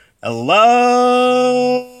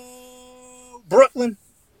Hello, Brooklyn.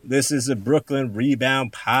 This is a Brooklyn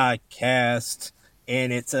Rebound Podcast,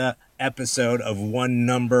 and it's a episode of one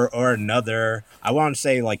number or another. I want to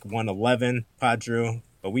say like 111, Padru,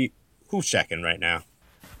 but who's checking right now?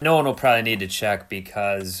 No one will probably need to check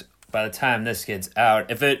because by the time this gets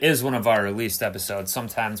out, if it is one of our released episodes,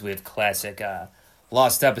 sometimes we have classic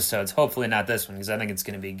lost episodes. Hopefully not this one because I think it's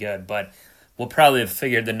going to be good, but we'll probably have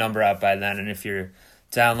figured the number out by then, and if you're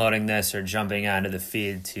downloading this or jumping onto the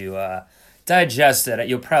feed to digest it,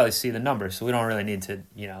 you'll probably see the number, so we don't really need to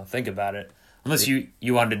think about it. Unless you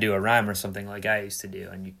wanted to do a rhyme or something like I used to do,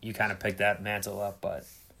 and you kind of picked that mantle up, but...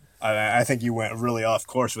 I think you went really off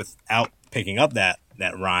course without picking up that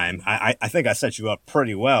rhyme. I think I set you up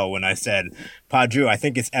pretty well when I said, Padru, I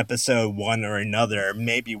think it's episode one or another,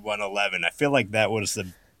 maybe 111. I feel like that was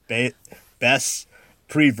the best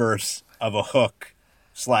pre-verse of a hook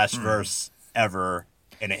 / verse ever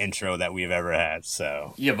in an intro that we've ever had.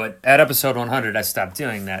 So yeah, but at episode 100, I stopped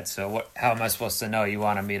doing that. So how am I supposed to know you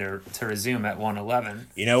wanted me to resume at 111?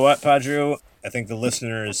 You know what, Padru? I think the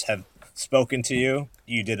listeners have spoken to you.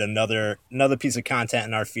 You did another piece of content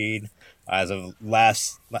in our feed as of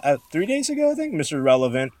last 3 days ago, I think. Mr.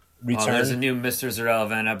 Relevant returned. Oh, there's a new Mr.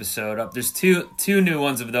 Irrelevant episode up. There's two new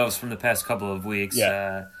ones of those from the past couple of weeks.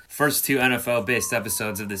 Yeah. First two NFL-based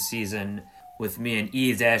episodes of the season with me and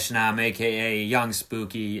E-Nam, a.k.a. Young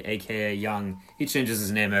Spooky, a.k.a. Young. He changes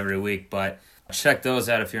his name every week, but check those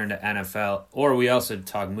out if you're into NFL. Or we also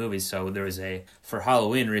talk movies. So there was for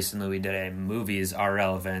Halloween recently, we did a Movies Are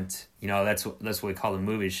Relevant. That's what we call a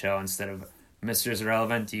movie show instead of Mr.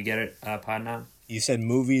 Irrelevant. Do you get it, Podna? You said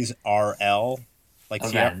Movies RL? Like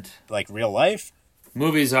event. Like real life?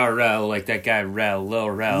 Movies Are Rel, like that guy Rel, Lil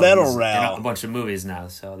Rel. Little Rel. In a bunch of movies now,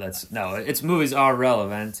 so it's Movies Are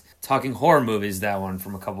Relevant. Talking horror movies, that one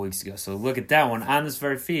from a couple weeks ago. So look at that one on this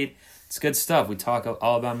very feed. It's good stuff. We talk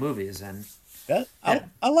all about movies, and I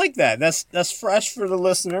like that. That's fresh for the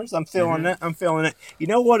listeners. I'm feeling it. I'm feeling it. You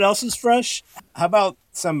know what else is fresh? How about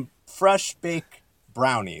some fresh baked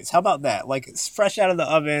brownies? How about that? Like it's fresh out of the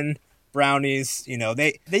oven. Brownies,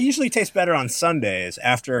 they usually taste better on Sundays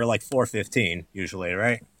after like 4:15 usually,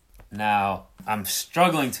 right? Now, I'm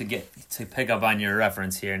struggling to pick up on your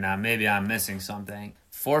reference here. Now, maybe I'm missing something.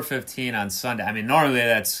 4:15 on Sunday. I mean, normally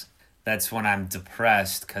that's when I'm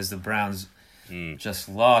depressed because the Browns just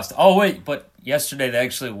lost. Oh, wait, but yesterday they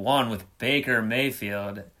actually won with Baker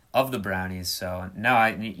Mayfield of the Brownies. So now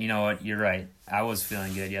you know what? You're right. I was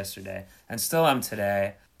feeling good yesterday and still am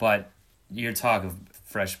today, but your talk of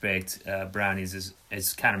fresh baked brownies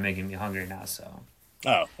is kind of making me hungry now. So,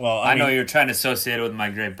 I know you're trying to associate it with my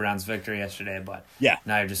great Browns victory yesterday, but yeah,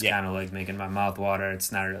 now you're just kind of like making my mouth water.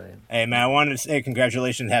 It's not really. Hey man, I wanted to say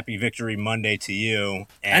congratulations, happy victory Monday to you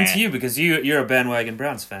and to you because you're a bandwagon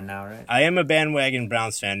Browns fan now, right? I am a bandwagon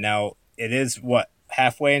Browns fan now. It is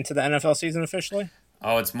halfway into the NFL season officially.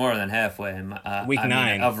 Oh, it's more than halfway. Week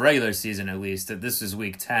 9. Of regular season, at least. This is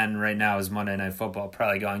week 10. Right now is Monday Night Football,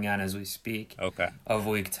 probably going on as we speak. Okay. Of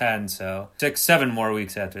week 10, so 7 more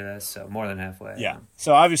weeks after this, so more than halfway. Yeah.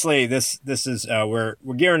 So obviously this is we're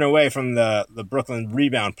gearing away from the Brooklyn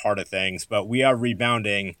rebound part of things, but we are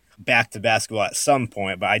rebounding back to basketball at some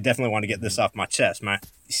point. But I definitely want to get this off my chest. You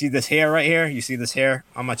see this hair right here? You see this hair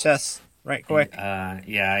on my chest? Right quick?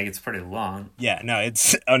 Yeah, it's pretty long. Yeah, no,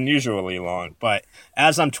 it's unusually long. But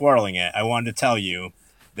as I'm twirling it, I wanted to tell you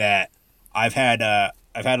that I've had a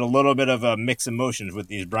little bit of a mixed emotions with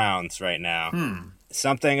these Browns right now.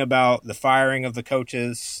 Something about the firing of the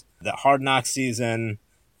coaches, the Hard Knock season,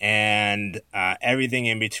 and everything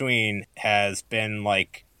in between has been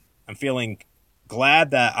like, I'm feeling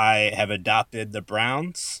glad that I have adopted the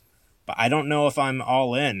Browns. But I don't know if I'm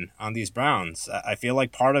all in on these Browns. I feel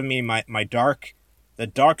like part of me, the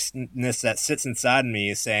darkness that sits inside of me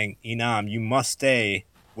is saying, Enam, you must stay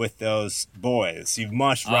with those boys. You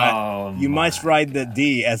must ride the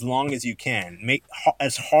D as long as you can. Make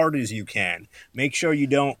as hard as you can. Make sure you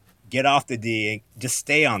don't get off the D and just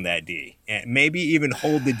stay on that D. And maybe even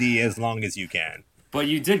hold the D as long as you can. But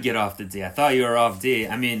you did get off the D. I thought you were off D.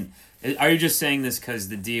 I mean, are you just saying this because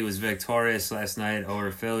the D was victorious last night over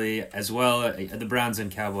Philly as well? The Browns and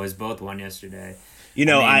Cowboys both won yesterday.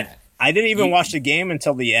 I didn't even watch the game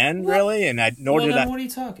until the end, really, and what are you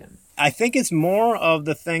talking? I think it's more of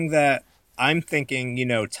the thing that I'm thinking,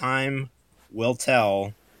 time will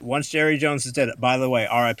tell. Once Jerry Jones is dead, by the way,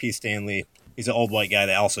 R.I.P. Stanley. He's an old white guy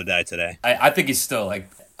that also died today. I think he's still like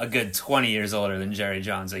a good 20 years older than Jerry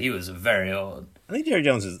Jones. He was very old. I think Jerry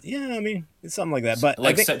Jones it's something like that.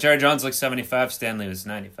 But Jerry Jones like 75, Stanley was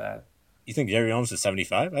 95. You think Jerry Jones is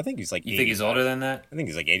 75? I think he's like 85. You think he's older than that? I think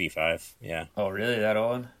he's like 85, yeah. Oh, really? That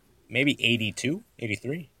old? maybe 82,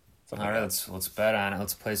 83. All right, let's bet on it.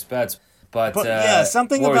 Let's place bets. But yeah,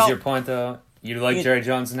 something what about, was your point though? You like Jerry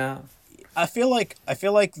Jones now? I feel like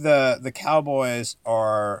the Cowboys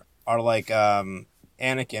are like Anakin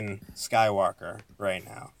Skywalker right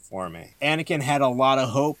now for me. Anakin had a lot of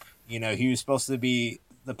hope. You know, he was supposed to be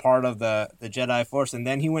the part of the Jedi Force, and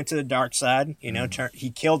then he went to the dark side. You know,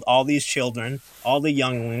 he killed all these children, all the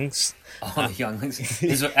younglings. All the younglings.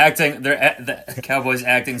 He's acting. The Cowboys'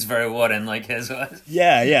 acting's very wooden, like his was.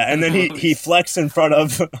 Yeah, and then he flexed in front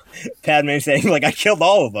of Padme, saying like, "I killed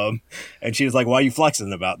all of them," and she was like, "Why are you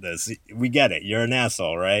flexing about this? We get it. You're an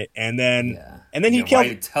asshole, right?" And then he killed. Why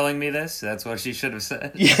are you telling me this? That's what she should have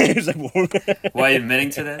said. Yeah, he's like, why are you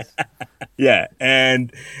admitting to this? Yeah,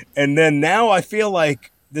 and then now I feel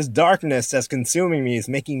like this darkness that's consuming me is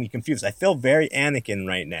making me confused. I feel very Anakin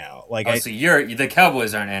right now. Like, so the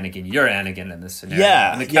Cowboys aren't Anakin. You're Anakin in this scenario.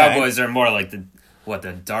 Yeah, and the Cowboys are more like the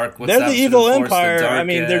dark. They're the evil empire. I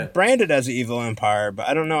mean, they're branded as the evil empire, but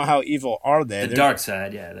I don't know how evil are they. The dark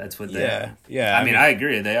side, yeah, that's what they are. Yeah, I mean, I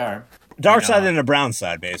agree, they are. Dark side and the brown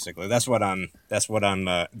side, basically. That's what I'm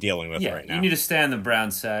dealing with right now. You need to stay on the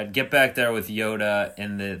brown side. Get back there with Yoda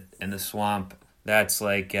in the swamp. That's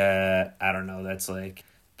like I don't know. That's like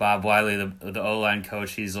Bob Wiley, the O-line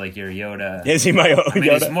coach. He's like your Yoda. Is he my Yoda? I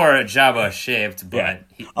mean, he's more Jabba shaped, but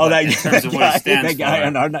in terms of what he stands for.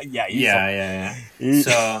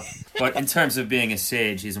 So, but in terms of being a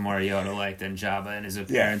sage, he's more Yoda-like than Jabba in his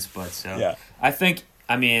appearance. But I think,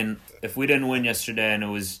 I mean, if we didn't win yesterday and it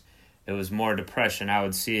was more depression, I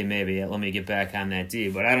would see maybe let me get back on that D.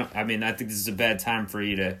 But I think this is a bad time for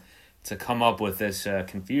you to come up with this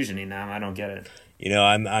confusion now. I don't get it. You know,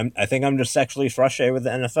 I think I'm just sexually frustrated with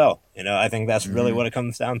the NFL. You know, I think that's really what it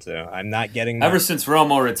comes down to. I'm not getting ever since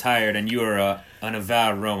Romo retired and you were an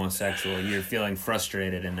avowed Romosexual, you're feeling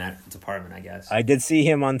frustrated in that department, I guess. I did see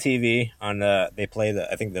him on TV on they play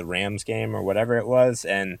the Rams game or whatever it was,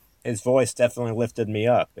 and his voice definitely lifted me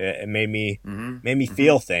up. It made me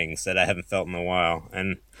feel things that I haven't felt in a while.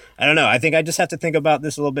 And I don't know. I think I just have to think about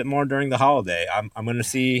this a little bit more during the holiday. I'm going to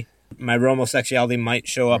see my homosexuality might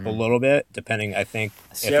show up a little bit, depending, I think.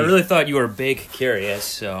 See, I really thought you were big curious,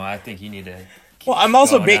 so I think you need to... Well, I'm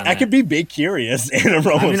also big... I could be big curious and a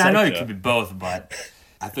homosexual. I mean, I know you could be both, but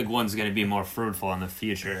I think one's going to be more fruitful in the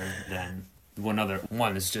future than one other.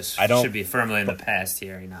 One is just should be firmly in the past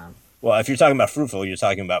here, you know. Well, if you're talking about fruitful, you're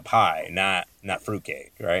talking about pie, not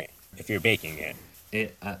fruitcake, right? If you're baking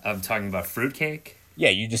it. I'm talking about fruitcake? Yeah,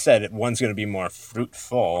 you just said one's going to be more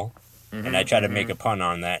fruitful, and I tried to make a pun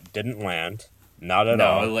on that. Didn't land. Not at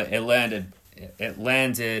all. No, it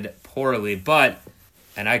landed poorly, but,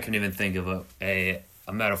 and I couldn't even think of a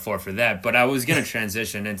metaphor for that, but I was going to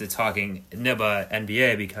transition into talking NIBA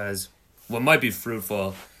NBA because what might be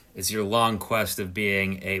fruitful is your long quest of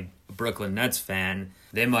being a Brooklyn Nets fan.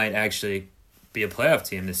 They might actually be a playoff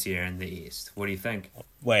team this year in the East. What do you think?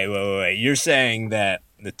 Wait. You're saying that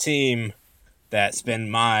the team that's been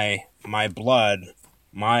my blood,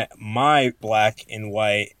 my black and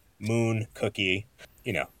white moon cookie,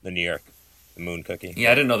 you know, the New York, the moon cookie.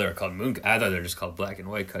 Yeah, I didn't know they were called moon. I thought they were just called black and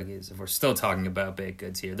white cookies. If we're still talking about baked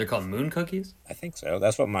goods here, they're called moon cookies. I think so.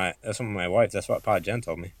 That's what my wife. That's what Pa Jen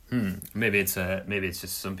told me. Maybe it's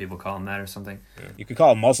just some people call them that or something. Yeah. You could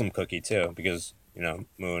call it Muslim cookie too, because you know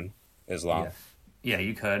moon, Islam. Yeah,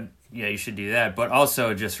 you could. Yeah, you should do that. But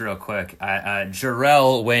also, just real quick,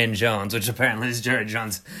 Jarrell Wayne Jones, which apparently is Jerry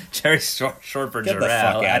Jones, short for Get Jarrell. The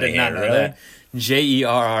fuck I did not know really? that.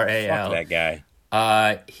 Jerral. Fuck that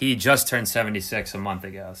guy. He just turned 76 a month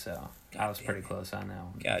ago, so I was pretty close on that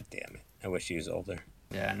one. God damn it! I wish he was older.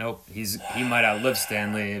 Yeah, nope. He might outlive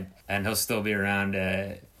Stanley, and he'll still be around.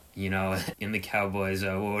 In the Cowboys.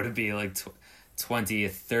 What would it be like? 20,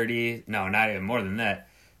 30? No, not even more than that.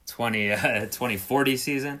 2040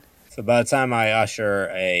 season. So by the time I usher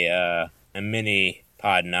a mini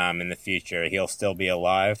Pod Nam in the future, he'll still be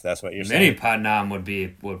alive. That's what you're saying. Mini Pod Nam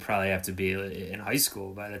would probably have to be in high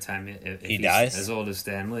school by the time if he dies. As old as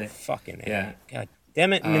Stanley. Fucking yeah. God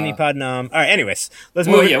damn it, Mini Pod Nam. All right. Anyways, let's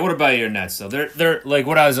move. Yeah. What about your Nets? So they're like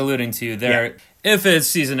what I was alluding to. If its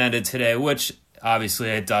season ended today, which obviously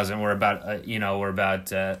it doesn't. We're about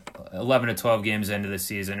 11 to 12 games into the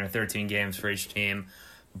season, or 13 games for each team.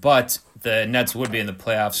 But the Nets would be in the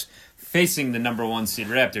playoffs, facing the number 1 seed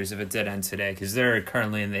Raptors if it did end today, because they're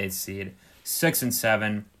currently in the 8th seed,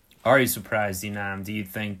 6-7. Are you surprised, Enam? Do you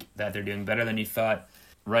think that they're doing better than you thought,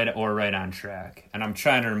 right on track? And I'm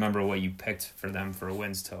trying to remember what you picked for them for a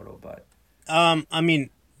wins total, but I mean,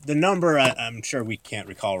 the number I'm sure we can't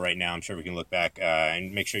recall right now. I'm sure we can look back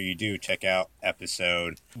and make sure you do check out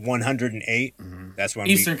episode 108. That's when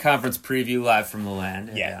Eastern Conference preview live from the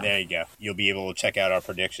land. Yeah, there you go. You'll be able to check out our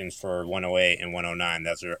predictions for 108 and 109.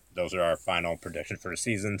 Those are our final predictions for the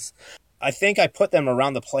seasons. I think I put them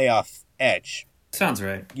around the playoff edge. Sounds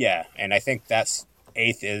right. Yeah, and I think that's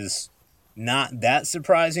 8th is not that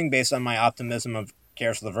surprising based on my optimism of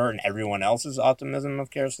Karis LeVert and everyone else's optimism of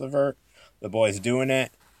Karis LeVert. The boys doing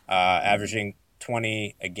it. Averaging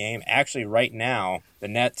 20 a game. Actually, right now, the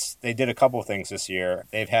Nets, they did a couple of things this year.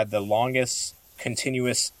 They've had the longest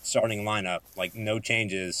continuous starting lineup, like no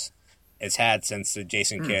changes, it's had since the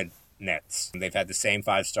Jason Kidd Nets. They've had the same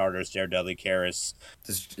 5 starters, Jared Dudley, Karis.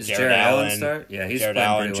 Does Jared Allen start? Yeah, he's Jared playing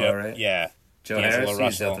Allen, pretty well, right? Yeah. Joe Harris,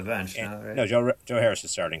 he's off the bench now, right? No, Joe Harris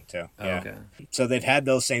is starting too. Yeah. Okay. So they've had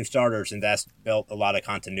those same starters, and that's built a lot of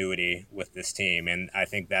continuity with this team. And I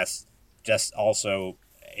think that's just also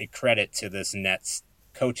a credit to this Nets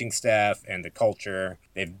coaching staff and the culture.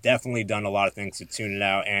 They've definitely done a lot of things to tune it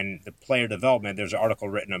out. And the player development, there's an article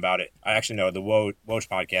written about it. I actually know the Woj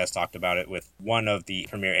podcast talked about it with one of the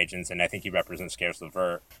premier agents, and I think he represents Karis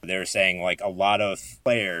LeVert. They're saying like a lot of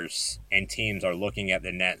players and teams are looking at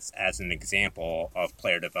the Nets as an example of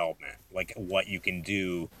player development, like what you can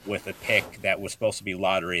do with a pick that was supposed to be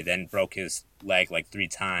lottery, then broke his leg like 3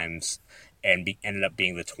 times and ended up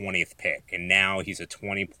being the 20th pick. And now he's a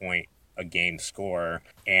 20-point a game scorer,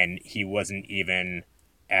 and he wasn't even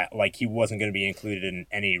he wasn't going to be included in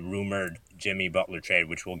any rumored Jimmy Butler trade,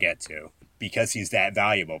 which we'll get to, because he's that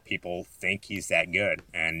valuable. People think he's that good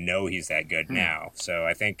and know he's that good now. So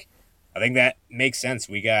I think that makes sense.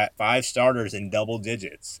 We got 5 starters in double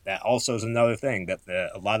digits. That also is another thing that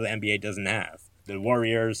a lot of the NBA doesn't have. The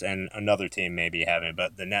Warriors and another team maybe have it,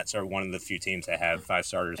 but the Nets are one of the few teams that have 5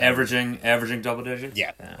 starters. Averaging double digits?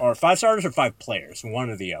 Yeah. Or 5 starters or 5 players, one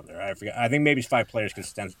or the other. I forget. I think maybe 5 players can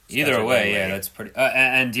stand. Either way, yeah, that's pretty.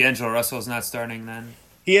 And D'Angelo Russell's not starting then?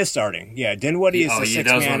 He is starting. Yeah, Dinwiddie is the 6th man.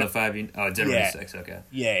 That was one of the 5. Dinwiddie's 6, okay.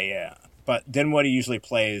 Yeah. But Dinwiddie usually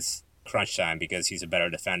plays crunch time because he's a better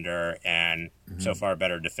defender and so far a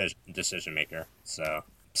better decision maker.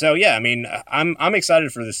 So yeah, I mean, I'm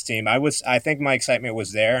excited for this team. I think my excitement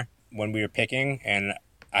was there when we were picking, and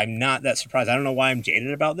I'm not that surprised. I don't know why I'm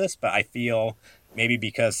jaded about this, but I feel maybe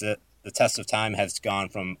because the test of time has gone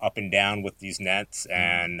from up and down with these Nets,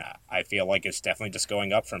 and I feel like it's definitely just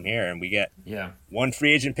going up from here. And we get one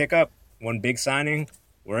free agent pickup, one big signing.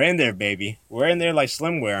 We're in there, baby. We're in there like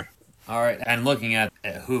slimwear. All right, and looking at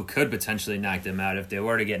who could potentially knock them out if they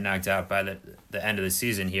were to get knocked out by the end of the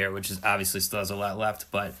season here, which is obviously still has a lot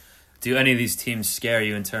left, but do any of these teams scare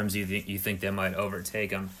you in terms of you think they might overtake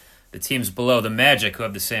them? The teams below, the Magic, who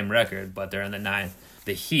have the same record, but they're in the 9th.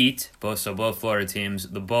 The Heat, both Florida teams,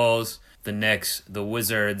 the Bulls, the Knicks, the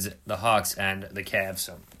Wizards, the Hawks, and the Cavs.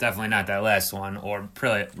 So definitely not that last one, or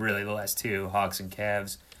really the last 2, Hawks and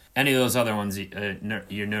Cavs. Any of those other ones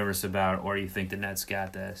you're nervous about, or you think the Nets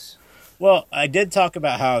got this? Well, I did talk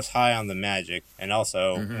about how it's high on the Magic, and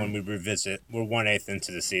also when we revisit, we're 1/8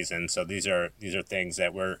 into the season, so these are things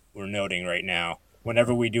that we're noting right now.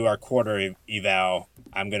 Whenever we do our quarter eval,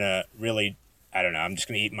 I'm gonna really, I don't know, I'm just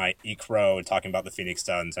gonna eat crow talking about the Phoenix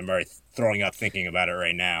Suns. I'm already throwing up thinking about it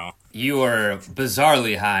right now. You are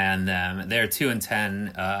bizarrely high on them. They're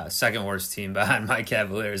 2-10, second worst team behind my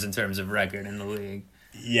Cavaliers in terms of record in the league.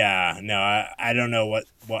 Yeah, no, I don't know what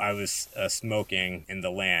I was smoking in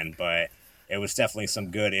the land, but it was definitely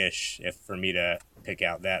some good-ish for me to pick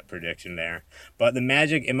out that prediction there. But the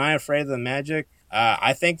Magic, am I afraid of the Magic?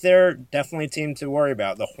 I think they're definitely a team to worry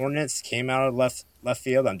about. The Hornets came out of left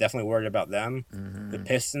field. I'm definitely worried about them. The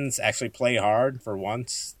Pistons actually play hard for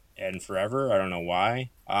once and forever. I don't know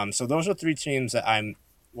why. So those are 3 teams that I'm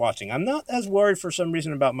watching. I'm not as worried for some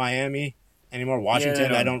reason about Miami anymore.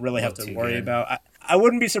 Washington, I don't really have to worry about. I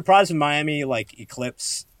wouldn't be surprised if Miami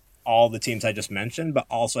eclipse all the teams I just mentioned, but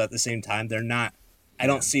also at the same time, they're not. I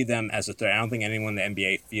don't see them as a threat. I don't think anyone in the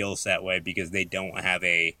NBA feels that way because they don't have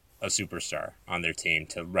a superstar on their team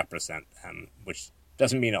to represent them, which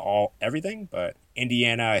doesn't mean everything, but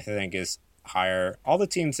Indiana, I think, is higher. All the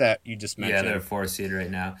teams that you just mentioned. Yeah, they're 4 seed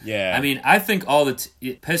right now. Yeah. I mean, I think all the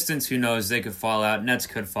Pistons, who knows, they could fall out. Nets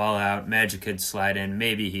could fall out. Magic could slide in.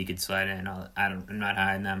 Maybe he could slide in. I'm not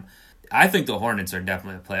high on them. I think the Hornets are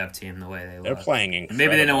definitely a playoff team the way they look. They're playing incredible.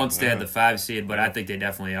 Maybe they won't stay at the 5 seed, but I think they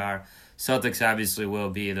definitely are. Celtics obviously will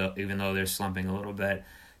be, even though they're slumping a little bit.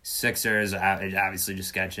 Sixers obviously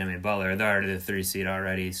just got Jimmy Butler. They're already the 3 seed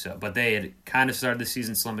already. But they had kind of started the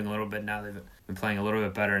season slumping a little bit. Now they've been playing a little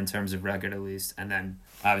bit better in terms of record at least. And then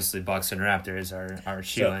obviously Bucks and Raptors are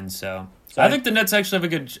shoo-in. So I think the Nets actually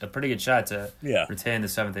have a pretty good shot to retain the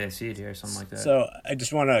 7th, 8th seed here, something like that. So I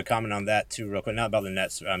just want to comment on that too, real quick. Not about the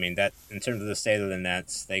Nets. I mean, that in terms of the state of the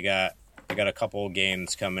Nets, they got a couple of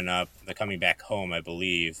games coming up. They're coming back home, I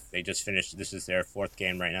believe. They just finished. This is their 4th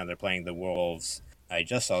game right now. They're playing the Wolves. I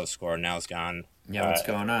just saw the score. Now it's gone. Yeah, what's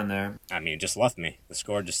going on there? I mean, it just left me. The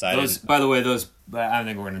score decided. By the way, I don't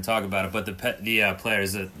think we're going to talk about it, but the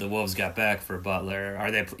players that the Wolves got back for Butler,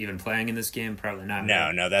 are they even playing in this game? Probably not.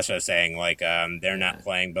 No, that's what I was saying. Like, they're not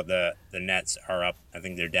playing, but the Nets are up. I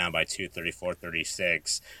think they're down by 2,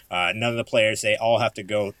 34-36. None of the players, they all have to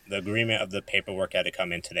go. The agreement of the paperwork had to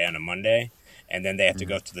come in today on a Monday, and then they have to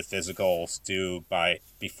go to the physicals due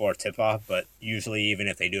before tip-off. But usually, even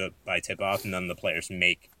if they do it by tip-off, none of the players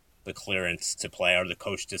make the clearance to play, or the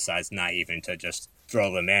coach decides not even to just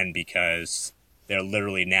throw them in because they're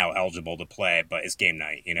literally now eligible to play, but it's game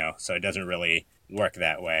night, so it doesn't really work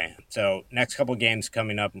that way. So next couple games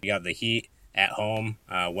coming up, we got the Heat at home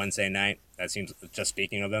Wednesday night. That seems, just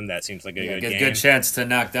speaking of them, that seems like a good game. Good chance to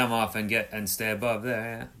knock them off and stay above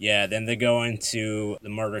there. Yeah, then they go into the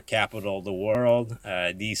murder capital of the world,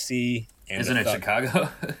 DC. Isn't it Chicago?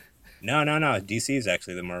 No. DC is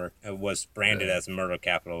actually it was branded as the murder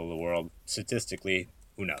capital of the world. Statistically,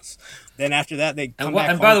 who knows? Then after that, they come back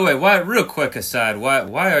home. By the way, real quick aside, why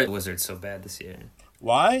are the Wizards so bad this year?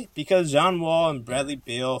 Why? Because John Wall and Bradley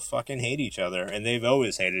Beal fucking hate each other, and they've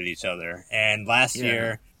always hated each other. And last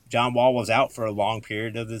year, John Wall was out for a long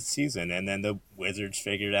period of the season, and then the Wizards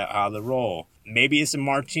figured out how to roll. Maybe it's a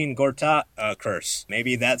Marcin Gortat curse.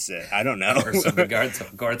 Maybe that's it. I don't know. Curse of the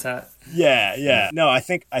Gortat? Yeah. No, I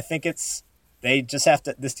think it's... They just have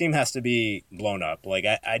to... This team has to be blown up. Like,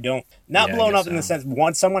 I don't... Not blown up in the sense...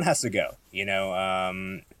 Someone has to go,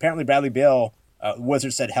 Apparently Bradley Beal...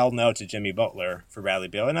 Wizards said hell no to Jimmy Butler for Bradley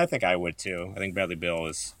Beal, and I think I would too. I think Bradley Beal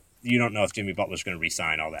is... You don't know if Jimmy Butler's going to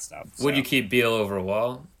re-sign, all that stuff. Would you keep Beal over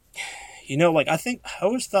Wall? I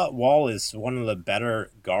always thought Wall is one of the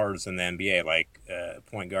better guards in the NBA,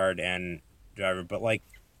 point guard and driver. But,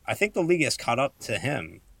 I think the league has caught up to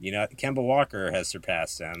him. Kemba Walker has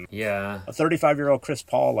surpassed him. Yeah. A 35-year-old Chris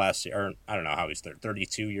Paul last year, or I don't know how he's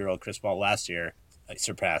 32-year-old Chris Paul last year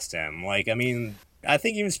surpassed him. I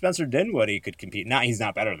think even Spencer Dinwiddie could compete. He's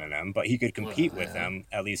not better than him, but he could compete with him,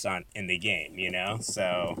 at least in the game,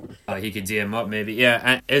 So he could DM up maybe.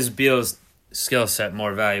 Yeah, is Beal's skill set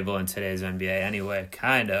more valuable in today's NBA anyway?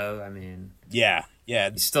 Kind of. I mean, yeah.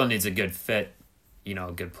 He still needs a good fit,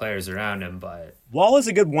 good players around him, but Wall is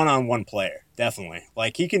a good one-on-one player, definitely.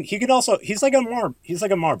 He could also, he's like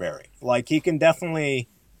a Marbury. He can definitely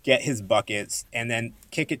get his buckets and then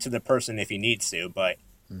kick it to the person if he needs to, but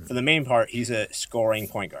for the main part, he's a scoring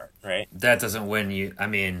point guard, right? That doesn't win you. I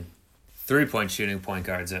mean, 3-point shooting point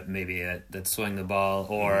guards that swing the ball,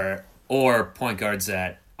 or point guards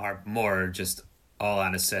that are more just all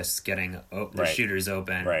on assists, getting the shooters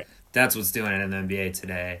open. Right. That's what's doing it in the NBA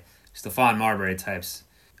today. Stephon Marbury types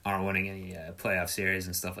aren't winning any playoff series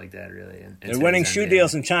and stuff like that, really. They're winning shoe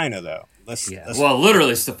deals in China, though. Well,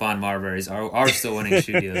 literally, Stephon Marbury's are still winning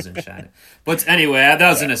shoe deals in China. But anyway, that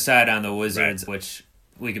was an aside on the Wizards, which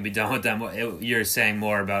we could be done with them. You're saying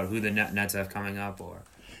more about who the Nets have coming up, or?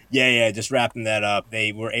 Yeah, just wrapping that up.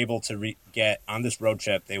 They were able to get on this road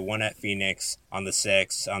trip. They won at Phoenix on the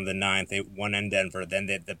 6th. On the 9th, they won in Denver. Then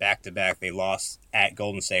the back-to-back, they lost at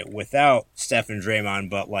Golden State without Steph and Draymond,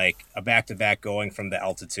 but a back-to-back going from the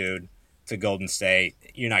altitude to Golden State.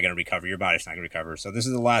 You're not going to recover. Your body's not going to recover. So this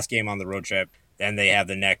is the last game on the road trip. Then they have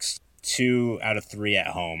the next 2 out of 3 at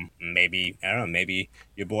home. Maybe, I don't know, maybe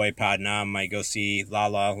your boy Padnam might go see La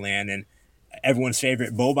La Land and everyone's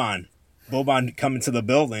favorite Boban coming to the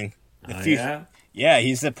building. Yeah,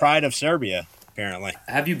 he's the pride of Serbia, apparently.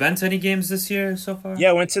 Have you been to any games this year so far? Yeah,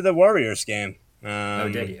 I went to the Warriors game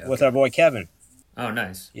did you? Okay. with our boy Kevin. Oh,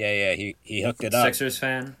 nice. Yeah, he hooked it up. Sixers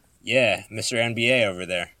fan? Yeah, Mr. NBA over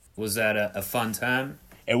there. Was that a fun time?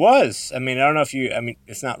 It was. I mean, I don't know if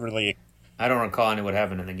it's not really... I don't recall any what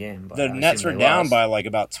happened in the game. But the Nets were down by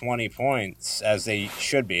about 20 points, as they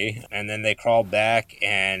should be, and then they crawled back,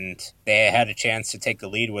 and they had a chance to take the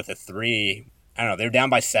lead with a 3. I don't know, they were down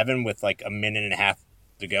by 7 with a minute and a half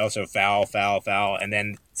to go, so foul, and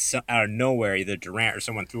then out of nowhere, either Durant or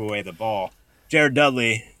someone threw away the ball. Jared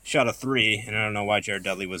Dudley shot a 3, and I don't know why Jared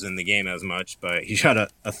Dudley was in the game as much, but he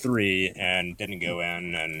shot a 3 and didn't go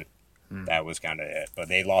in, and that was kind of it. But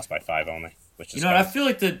they lost by 5 only. I feel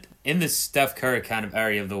like in the Steph Curry kind of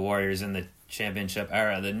area of the Warriors in the championship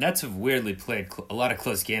era, the Nets have weirdly played a lot of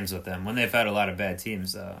close games with them when they've had a lot of bad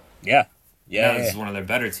teams. Yeah. This is one of their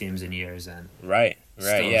better teams in years, and right.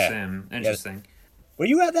 Still the same. Interesting. Were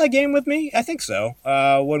you at that game with me? I think so.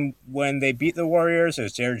 When they beat the Warriors, it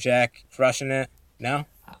was Jared Jack crushing it. No?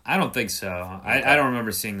 I don't think so. I don't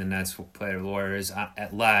remember seeing the Nets play the Warriors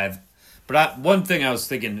at live. But one thing I was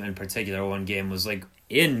thinking in particular, one game was like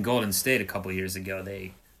in Golden State a couple years ago.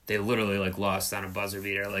 They literally like lost on a buzzer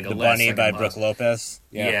beater, like the bunny by Brook Lopez.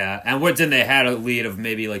 Yeah, and what didn't they had a lead of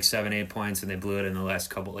maybe like 7-8 points, and they blew it in the last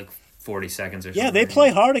couple 40 seconds or something. Yeah, they play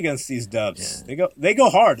hard against these Dubs. Yeah. They go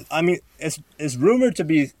hard. I mean, it's rumored to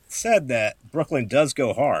be said that Brooklyn does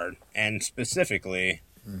go hard, and specifically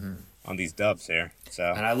on these Dubs here. So,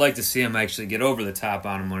 and I'd like to see them actually get over the top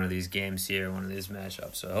on one of these games here, one of these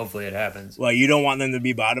matchups. So hopefully it happens. Well, you don't want them to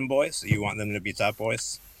be bottom boys. You want them to be top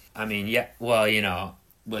boys. I mean, yeah. Well,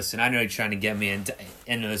 listen, I know you're trying to get me into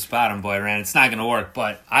this bottom boy rant. It's not going to work,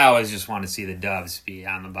 but I always just want to see the Dubs be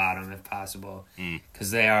on the bottom if possible, because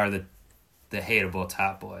they are the hateable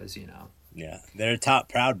top boys. Yeah, they're top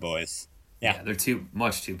proud boys. Yeah, they're too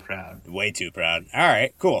proud. Way too proud. All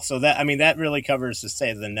right, cool. So that really covers the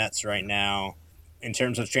state of the Nets right now. In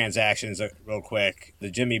terms of transactions, real quick,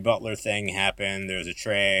 the Jimmy Butler thing happened. There was a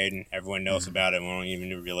trade. Everyone knows about it. We don't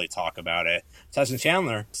even really talk about it. Tyson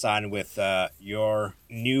Chandler signed with your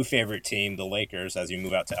new favorite team, the Lakers, as you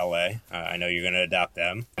move out to L.A. I know you're going to adopt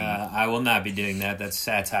them. I will not be doing that. That's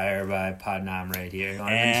satire by Podnam right here.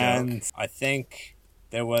 And I think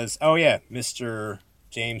there was, Mr.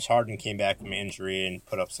 James Harden came back from injury and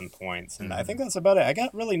put up some points. And I think that's about it. I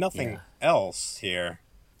got really nothing else here.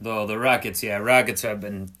 Though the Rockets have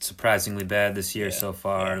been surprisingly bad this year so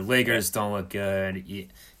far. Yeah. Lakers don't look good.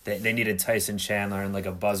 They needed Tyson Chandler and like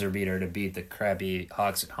a buzzer beater to beat the crappy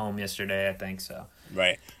Hawks at home yesterday, I think so.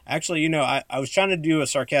 Right. Actually, I was trying to do a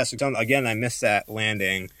sarcastic tone. Again, I missed that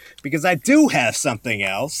landing because I do have something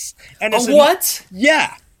else. And it's what?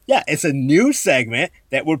 Yeah, it's a new segment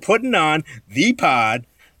that we're putting on the pod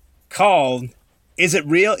called Is It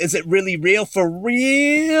Real? Is It Really Real for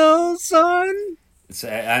Real, son?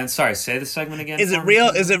 I'm sorry, say the segment again. Is it real?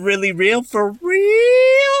 Is it really real for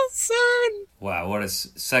real, son? Wow, what a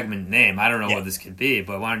segment name. I don't know what this could be,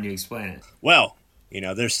 but why don't you explain it? Well,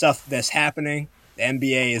 there's stuff that's happening. The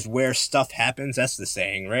NBA is where stuff happens. That's the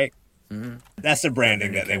saying, right? Mm-hmm. That's the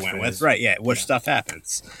branding that they went with. Right, where stuff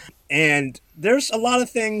happens. And there's a lot of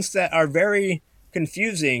things that are very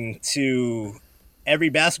confusing to every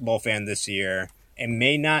basketball fan this year and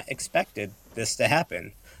may not expected this to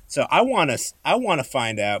happen. So I want to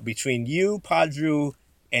find out between you, Padru,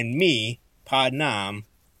 and me, Podnam,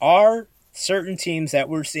 are certain teams that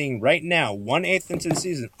we're seeing right now, 1/8 into the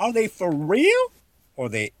season, are they for real or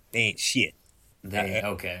they ain't shit?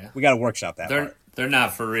 Okay. We got to workshop that part. They're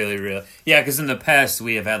not for really real. Yeah, because in the past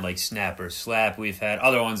we have had like snap or slap. We've had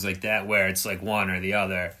other ones like that where it's like one or the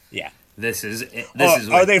other. Yeah.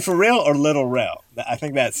 Are they for real or Little Rel? I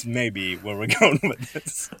think that's maybe where we're going with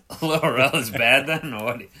this. Little Rel is bad then? Or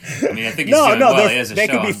what? I mean, I think he's doing well. He has a they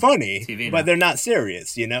show could be funny, TV but they're not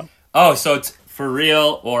serious, Oh, so it's for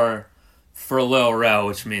real or for Lil Rel,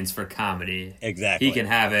 which means for comedy. Exactly. He can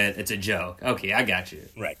have it. It's a joke. Okay, I got you.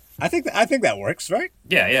 Right. I think that works, right?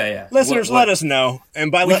 Yeah. Listeners, let us know.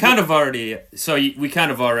 And by we kind of already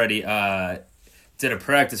did a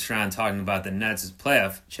practice round talking about the Nets'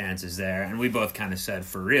 playoff chances there, and we both kind of said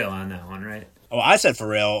for real on that one, right? Oh, I said for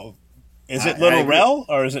real. Is it Little Rel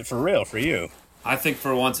or is it for real for you? I think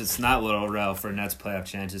for once it's not Little Rel for Nets playoff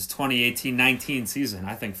chances. 2018-19 season,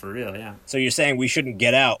 I think for real, yeah. So you're saying we shouldn't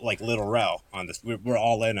get out like Little Rel on this? We're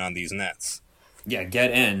all in on these Nets. Yeah,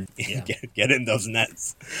 get in. Yeah. get in those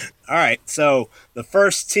Nets. All right, so the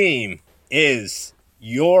first team is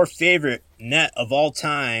your favorite Net of all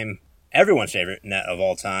time. Everyone's favorite Net of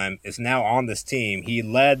all time is now on this team. He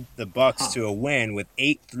led the Bucks to a win with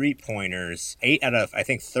 8 3-pointers, 8 out of, I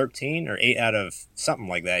think, 13 or 8 out of something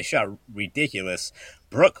like that. He shot ridiculous.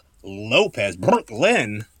 Brooklyn Lopez,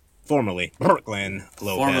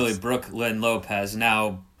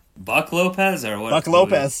 now Buck Lopez or what?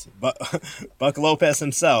 Buck Lopez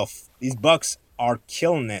himself. These Bucks are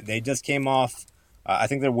killing it. They just came off. I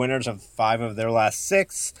think they're winners of 5 of their last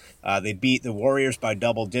 6. They beat the Warriors by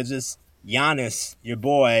double digits. Giannis, your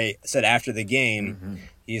boy, said after the game,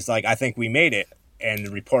 he's like, I think we made it. And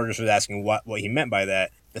the reporters were asking what he meant by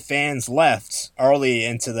that. The fans left early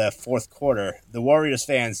into the fourth quarter. The Warriors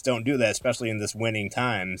fans don't do that, especially in this winning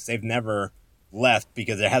times. They've never left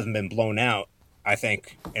because it hasn't been blown out, I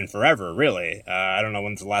think, in forever, really. I don't know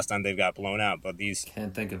when's the last time they've got blown out, but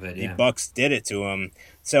can't think of it, the Bucks did it to them.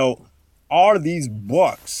 So are these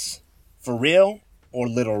Bucks for real or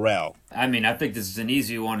Little Rel? I mean, I think this is an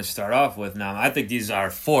easy one to start off with now. I think these are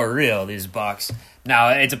for real, these Bucks. Now,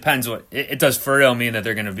 it depends what... It does for real mean that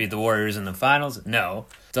they're going to beat the Warriors in the finals? No.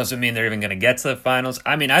 Doesn't mean they're even going to get to the finals.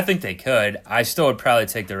 I mean, I think they could. I still would probably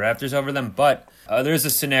take the Raptors over them, but there's a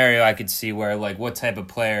scenario I could see where, like, what type of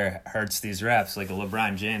player hurts these refs? Like a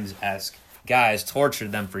LeBron James-esque guy has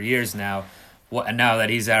tortured them for years now. And now that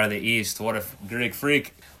he's out of the East, what if Greek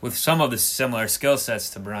Freak, with some of the similar skill sets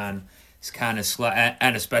to Bron, is kind of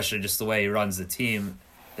and especially just the way he runs the team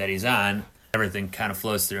that he's on, everything kind of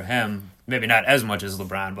flows through him. Maybe not as much as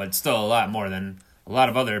LeBron, but still a lot more than a lot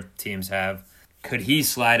of other teams have. Could he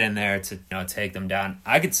slide in there to take them down?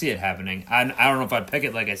 I could see it happening. I don't know if I'd pick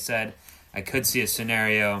it, like I said. I could see a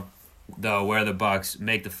scenario, though, where the Bucks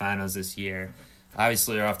make the finals this year.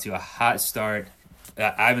 Obviously, they're off to a hot start.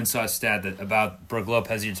 Ivan saw a stat that about Brook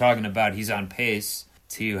Lopez you're talking about. He's on pace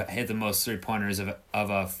to hit the most three-pointers of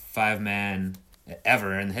a five-man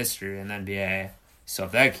ever in history in the NBA. So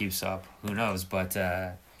if that keeps up, who knows? But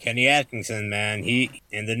Kenny Atkinson, man, he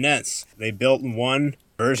and the Nets, they built one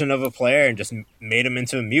version of a player and just made him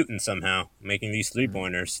into a mutant somehow, making these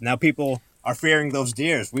three-pointers. Now people are fearing those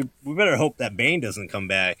deers. We better hope that Bane doesn't come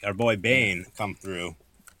back. Our boy Bane come through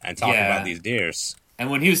and talk about these deers. And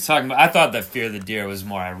when he was talking about, I thought that Fear the Deer was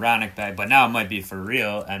more ironic back, but now it might be for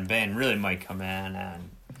real, and Bane really might come in. And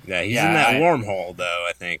yeah, he's in that wormhole, though,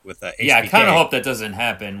 I think, with the HBK. Yeah, I kind of hope that doesn't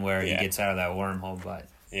happen where he gets out of that wormhole, but...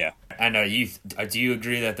 Yeah. I know do you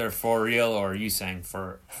agree that they're for real, or are you saying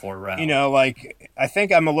for real? You know, like, I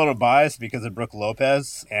think I'm a little biased because of Brook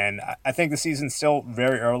Lopez, and I think the season's still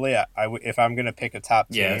very early. If I'm going to pick a top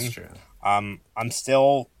team, yeah, that's true. I'm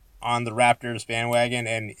still on the Raptors bandwagon,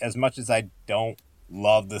 and as much as I don't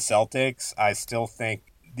love the Celtics, I still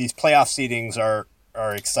think these playoff seedings are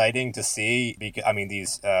exciting to see. Because I mean,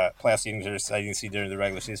 these playoff seedings are exciting to see during the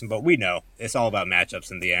regular season, but we know it's all about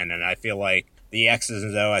matchups in the end, and I feel like the X's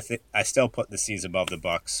and O's, I still put the C's above the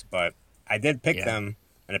Bucks, but I did pick them,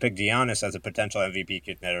 and I picked Giannis as a potential MVP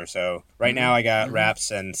contender. So right now I got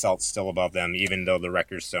Raps and Celts still above them, even though the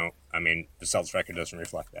records don't. I mean, the Celts record doesn't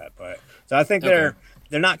reflect that. But so I think they're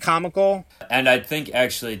not comical. And I think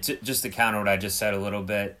actually, just to counter what I just said a little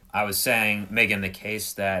bit, I was saying, making the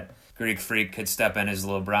case that Greek Freak could step in as a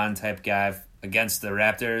LeBron type guy against the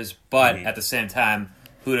Raptors, but at the same time,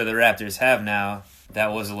 who do the Raptors have now?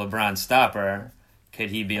 That was a LeBron stopper.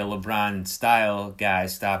 Could he be a LeBron-style guy,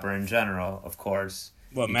 stopper in general, of course?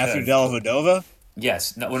 What, Matthew Dellavedova?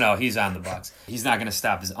 Yes. No, he's on the Bucks. He's not going to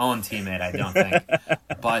stop his own teammate, I don't think.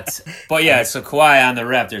 But yeah, so Kawhi on the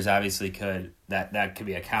Raptors obviously could. That could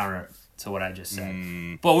be a counter to what I just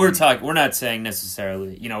said. But we're not saying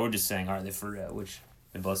necessarily, we're just saying, are they for real? Which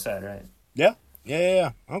we both said, right?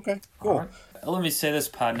 Yeah. Okay, cool. Right. Let me say this,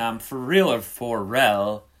 Podnam. For real or for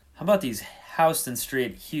rel, how about these Houston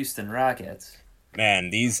Street Houston Rockets? Man,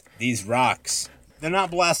 these Rocks, they're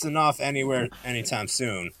not blasting off anywhere anytime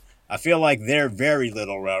soon. I feel like they're very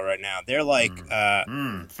little rel right now. They're like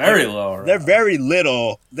very low rel. They're very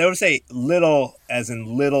little. They would say little as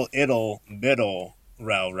in little ittle biddle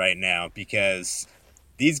rel right now, because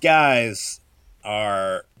these guys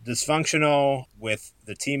are dysfunctional with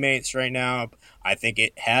the teammates right now. I think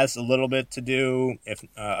it has a little bit to do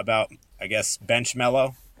about I guess bench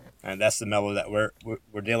Melo. And that's the Melo that we're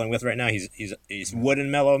dealing with right now. He's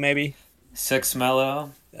wooden Melo, maybe. 6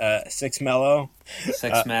 Melo. 6 Melo.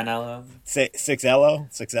 6 man Elo. 6 Elo.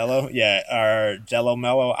 6 Elo. Yeah, or Jello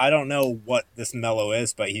Melo. I don't know what this Melo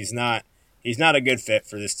is, but he's not a good fit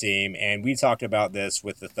for this team. And we talked about this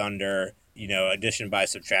with the Thunder. Addition by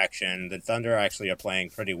subtraction. The Thunder actually are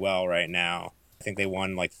playing pretty well right now. I think they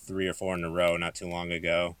won like 3 or 4 in a row not too long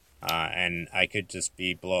ago. And I could just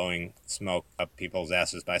be blowing smoke up people's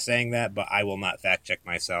asses by saying that, but I will not fact check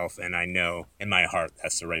myself, and I know in my heart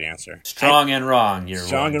that's the right answer. Strong and wrong.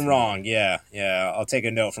 Strong and wrong, yeah. I'll take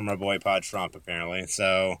a note from our boy Pod Trump, apparently.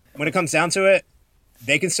 So when it comes down to it,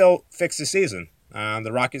 they can still fix the season.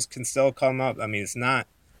 The Rockets can still come up. I mean, it's not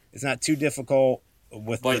too difficult.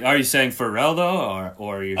 Are you saying for rel though,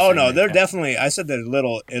 or you're? Oh no, they're definitely. I said they're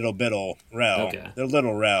little biddle rel. Okay. They're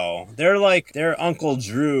little rel. They're Uncle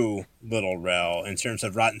Drew little rel in terms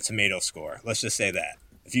of Rotten Tomatoes score. Let's just say that.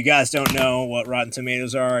 If you guys don't know what Rotten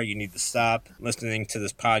Tomatoes are, you need to stop listening to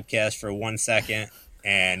this podcast for 1 second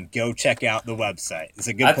and go check out the website. It's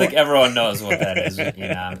a good. I think everyone knows what that is.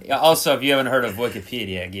 Also, if you haven't heard of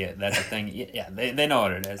Wikipedia, yeah, that's a thing. Yeah, they know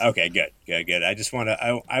what it is. Okay, good. I just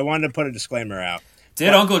I wanted to put a disclaimer out.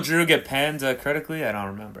 Did Uncle Drew get panned critically? I don't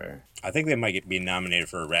remember. I think they might be nominated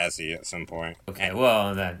for a Razzie at some point. Okay,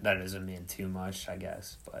 well, that doesn't mean too much, I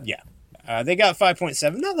guess. But yeah. They got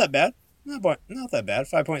 5.7. Not that bad. Not that bad.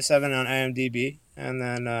 5.7 on IMDb. And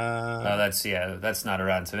then that's not a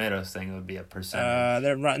Rotten Tomatoes thing. It would be a percentage.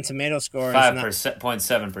 their Rotten Tomato score is not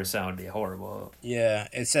 5.7% would be horrible. Yeah,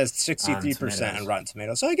 it says 63% on Tomatoes. Rotten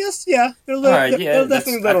Tomatoes. So I guess yeah, they're All right, they're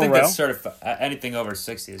definitely I little think rail. that's certified. Anything over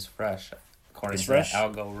 60 is fresh, according It's to fresh? the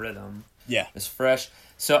algorithm. Yeah. It's fresh.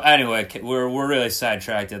 So anyway, we're really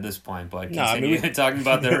sidetracked at this point, but No, I mean, continue talking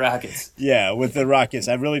about the Rockets. Yeah, with the Rockets,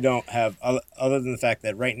 I really don't have other than the fact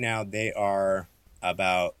that right now they are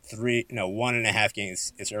about 1.5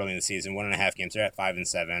 games. It's early in the season, 1.5 games. They're at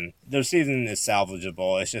 5-7. Their season is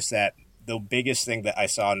salvageable. It's just that the biggest thing that I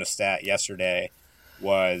saw in the stat yesterday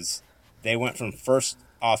was they went from first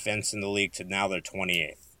offense in the league to now they're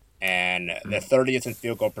 28th, and the 30th in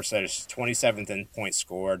field goal percentage, 27th in points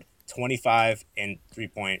scored, 25 in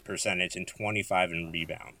 3-point percentage, and 25 in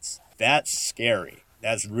rebounds. That's scary.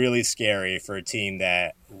 That's really scary for a team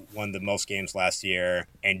that won the most games last year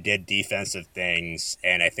and did defensive things.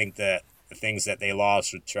 And I think that the things that they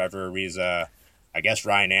lost with Trevor Ariza, I guess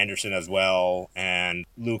Ryan Anderson as well, and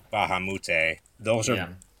Luke Bahamute, those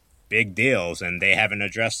are big deals, and they haven't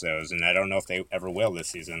addressed those. And I don't know if they ever will this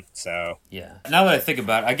season. So Yeah. Now that I think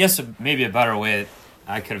about it, I guess maybe a better way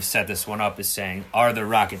I could have set this one up is saying, are the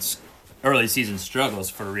Rockets' early season struggles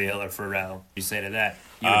for real or for real? You say to that,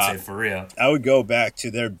 you would say for real. I would go back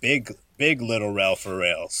to their big little rail for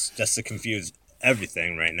rails just to confuse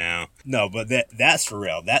everything right now. No, but that's for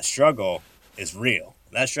real. That struggle is real.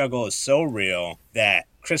 That struggle is so real that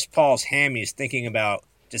Chris Paul's hammy's thinking about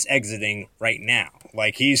just exiting right now.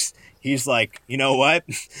 Like he's like, you know what?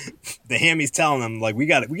 The hammy's telling him like we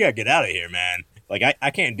got to get out of here, man. Like,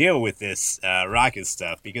 I can't deal with this Rockets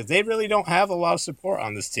stuff because they really don't have a lot of support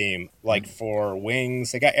on this team. Like, for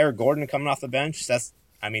wings, they got Eric Gordon coming off the bench.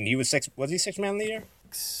 He was sixth man of the year?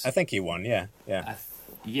 I think he won, yeah.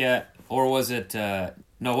 Or was it,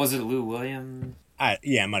 was it Lou Williams?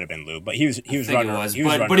 It might have been Lou, but he was running.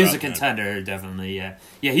 But he was a contender, definitely, yeah.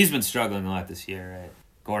 Yeah, he's been struggling a lot this year, right?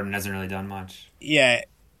 Gordon hasn't really done much. Yeah,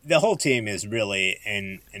 the whole team is really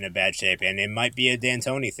in a bad shape, and it might be a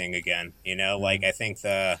D'Antoni thing again. You know, like I think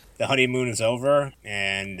the honeymoon is over,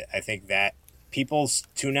 and I think that people's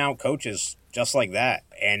tune out coaches just like that.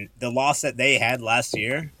 And the loss that they had last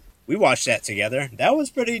year, we watched that together. That was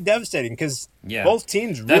pretty devastating because both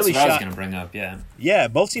teams really That's what shot. I was going to bring up, yeah. Yeah,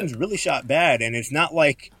 both teams really shot bad, and it's not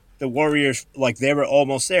like the Warriors, like they were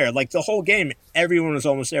almost there. Like the whole game, everyone was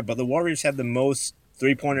almost there, but the Warriors had the most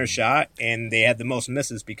three-pointer shot, and they had the most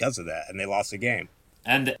misses because of that, and they lost the game.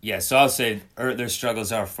 And, so I'll say their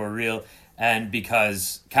struggles are for real, and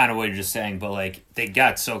because, kind of what you're just saying, but, like, they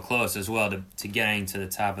got so close as well to getting to the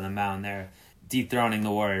top of the mountain there, dethroning the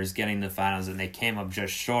Warriors, getting to the finals, and they came up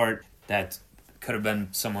just short. That could have been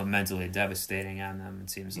somewhat mentally devastating on them, it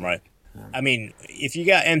seems like. Right. I mean, if you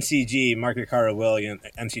got MCG, Margaret Carter Williams,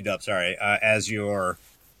 MC Dub, as your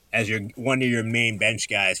one of your main bench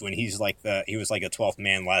guys when he was like a 12th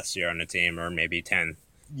man last year on the team, or maybe 10,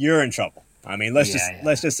 you're in trouble. I mean, let's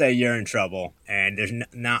just say you're in trouble, and there's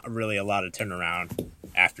not really a lot of turnaround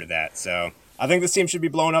after that. So I think this team should be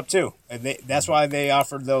blown up too. That's why they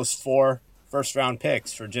offered those 4 first-round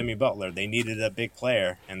picks for Jimmy Butler. They needed a big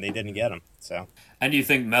player, and they didn't get him. So. And do you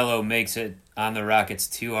think Melo makes it on the Rockets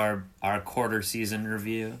to our quarter season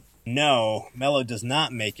review? No, Melo does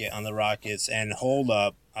not make it on the Rockets. And hold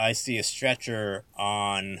up, I see a stretcher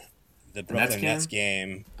on the Brooklyn Nets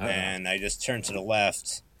game, and I just turned to the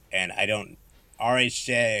left, and I don't.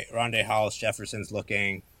 RHJ, Rondae Hollis Jefferson's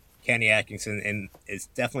looking, Kenny Atkinson, and it's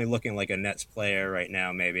definitely looking like a Nets player right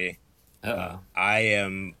now. Maybe. I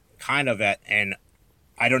am kind of and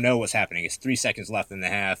I don't know what's happening. It's 3 seconds left in the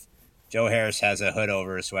half. Joe Harris has a hood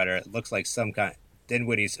over his sweater. It looks like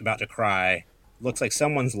Dinwiddie's about to cry. Looks like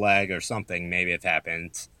someone's leg or something maybe have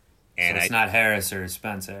happened. And so it's not Harris or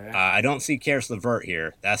Spencer. I don't see Karis LeVert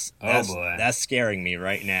here. Boy. That's scaring me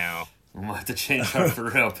right now. We'll have to change up for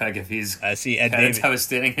real, Peg, if he's I see Ed had Davis. a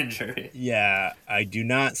devastating injury. Yeah, I do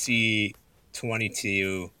not see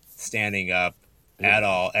 22 standing up at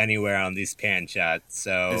all anywhere on these pan shots.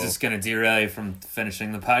 So is this going to derail you from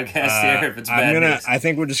finishing the podcast here? If it's bad news? I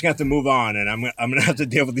think we're just going to have to move on, and I'm gonna have to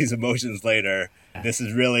deal with these emotions later. This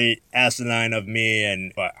is really asinine of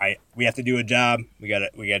me, but we have to do a job. We got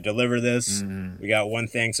to deliver this. Mm-hmm. We got one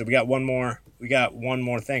thing, so we got one more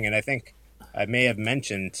thing, and I think I may have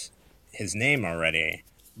mentioned his name already.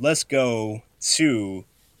 Let's go to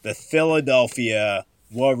the Philadelphia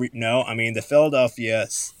the Philadelphia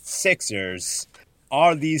Sixers.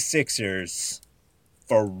 Are these Sixers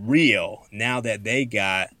for real now that they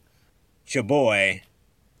got your boy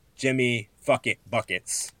Jimmy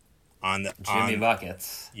Buckets Jimmy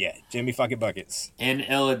Buckets. Yeah, Jimmy fucking Buckets. In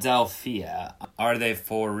Philadelphia, are they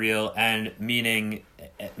for real? And meaning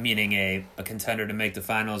a contender to make the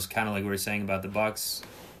finals, kind of like we were saying about the Bucks.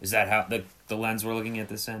 Is that how the lens we're looking at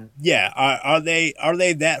this in? Yeah, are they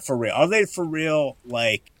that for real? Are they for real?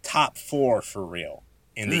 Like top 4 for real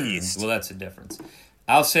in the East? Well, that's a difference.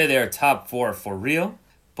 I'll say they're top 4 for real,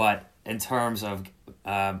 but in terms of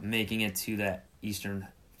making it to that Eastern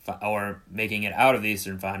or making it out of the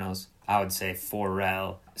Eastern Finals, I would say for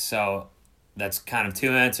real. So that's kind of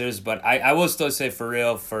 2 answers, but I will still say for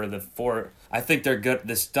real for the 4. I think they're good.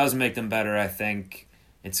 This does make them better. I think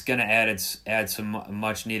it's going to add some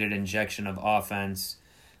much needed injection of offense.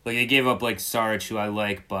 Like they gave up like Saric, who I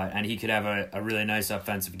like, and he could have a really nice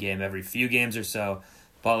offensive game every few games or so.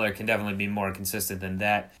 Butler can definitely be more consistent than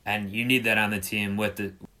that, and you need that on the team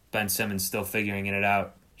with Ben Simmons still figuring it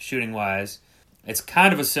out shooting wise. It's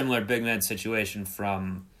kind of a similar big man situation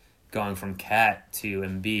from going from Cat to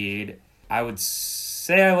Embiid. I would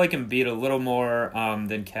say I like Embiid a little more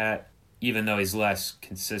than Cat, even though he's less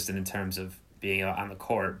consistent in terms of being on the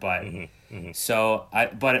court. But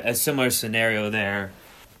but a similar scenario there.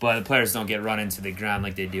 But the players don't get run into the ground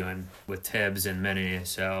like they do with Tibbs and Minnie,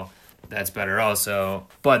 so that's better also.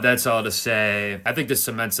 But that's all to say, I think this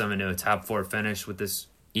cements them into a top 4 finish with this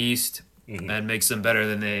East and makes them better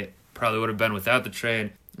than they probably would have been without the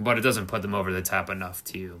trade. But it doesn't put them over the top enough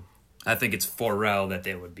to. I think it's for real that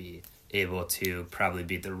they would be able to probably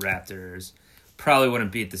beat the Raptors. Probably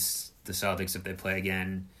wouldn't beat the Celtics if they play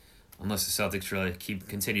again, unless the Celtics really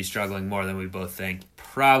continue struggling more than we both think.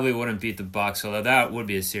 Probably wouldn't beat the Bucks, although that would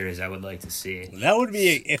be a series I would like to see. That would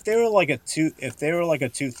be if they were like a 2-3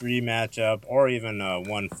 matchup or even a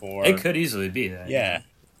 1-4. It could easily be that. Yeah.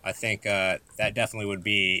 I think that definitely would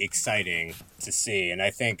be exciting to see, and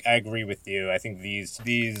I agree with you. I think these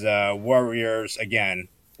Warriors again.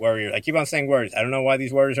 Warriors. I keep on saying Warriors. I don't know why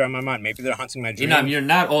these Warriors are on my mind. Maybe they're hunting my dream. You're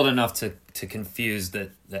not old enough to confuse that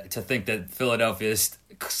to think that Philadelphia is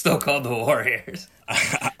still called the Warriors.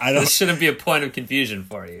 I don't. This shouldn't be a point of confusion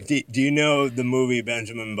for you. Do you know the movie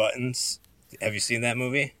Benjamin Buttons? Have you seen that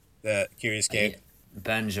movie, The Curious Case?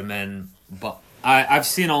 Benjamin, but I've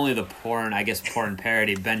seen only the porn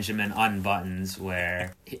parody Benjamin Unbuttons,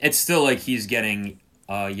 where it's still like he's getting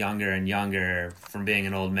younger and younger from being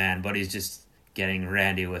an old man, but he's just getting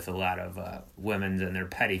randy with a lot of women in their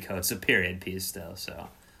petticoats, a period piece still. So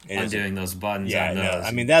undoing those buttons on those.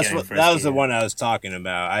 I mean, that was the one I was talking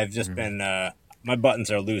about. I've just been my buttons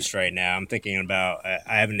are loose right now. I'm thinking about I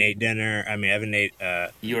haven't ate dinner. I haven't ate.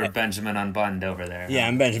 You were Benjamin Unbuttoned over there. Yeah,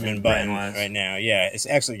 I'm Benjamin Button right now. Yeah, it's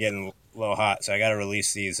actually getting a little hot, so I got to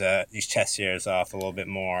release these chest hairs off a little bit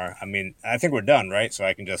more. I mean, I think we're done, right? So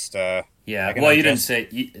I can just well, you didn't say.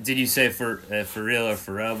 Did you say for real or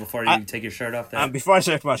for real before you take your shirt off? There? Before I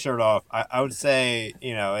take my shirt off, I would say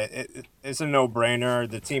it's a no-brainer.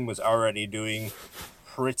 The team was already doing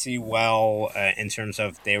pretty well in terms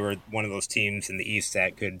of they were one of those teams in the East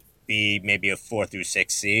that could be maybe a 4 through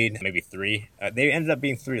 6 seed, maybe 3. They ended up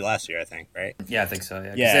being 3 last year, I think, right? Yeah, I think so.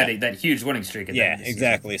 Yeah, they had that huge winning streak.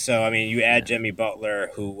 Exactly. So I mean, you add Jimmy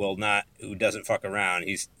Butler, who doesn't fuck around.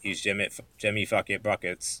 He's Jimmy fuck it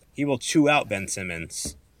buckets. He will chew out Ben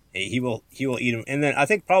Simmons. He will eat him, and then I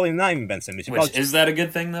think probably not even Ben Simmons. Is that a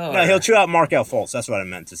good thing though? No, he'll chew out Markelle Fultz. That's what I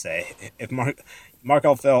meant to say. If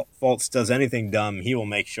Markelle Fultz does anything dumb, he will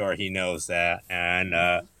make sure he knows that, and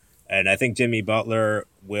I think Jimmy Butler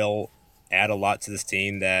will add a lot to this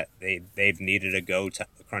team that they've needed a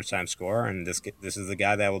crunch time scorer, and this is the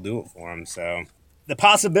guy that will do it for them. So the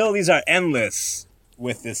possibilities are endless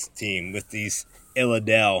with this team, with these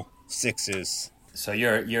Illadelph Sixers. So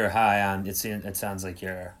you're high on it. It sounds like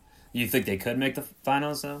you think they could make the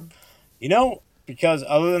finals though? Because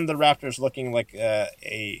other than the Raptors looking like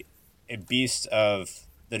a beast of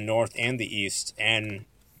the North and the East and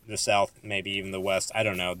the South, maybe even the West, I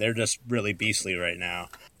don't know. They're just really beastly right now.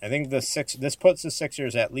 I think this puts the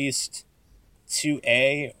Sixers at least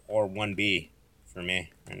 2A or 1B for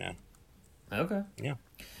me right now. Okay. Yeah.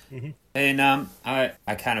 Mm-hmm. And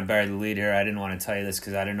I kind of buried the lead here. I didn't want to tell you this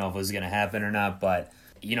because I didn't know if it was going to happen or not. But,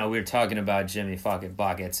 we were talking about Jimmy fucking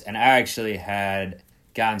Buckets. And I actually had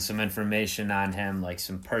gotten some information on him, like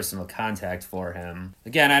some personal contact for him.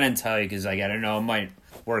 Again, I didn't tell you because I don't know, it might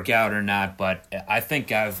work out or not. But I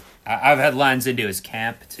think I've had lines into his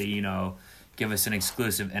camp to, give us an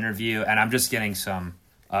exclusive interview. And I'm just getting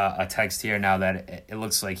a text here now that it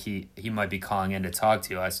looks like he might be calling in to talk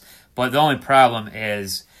to us. But the only problem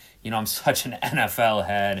is, I'm such an NFL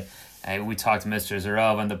head. We talked to Mr.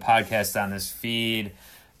 Zarov on the podcast on this feed.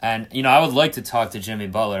 And, I would like to talk to Jimmy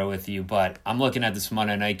Butler with you, but I'm looking at this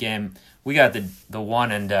Monday night game. We got the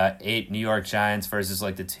 1-8 New York Giants versus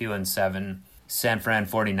the 2-7 San Fran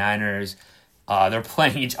 49ers. They're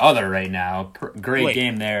playing each other right now. Great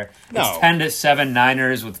game there. No. It's 10-7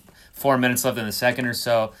 Niners with 4 minutes left in the second or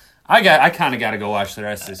so. I kind of got to go watch the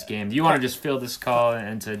rest of this game. Do you want to just field this call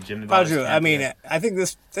into Jimmy Butler? I mean, I think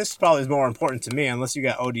this probably is more important to me. Unless you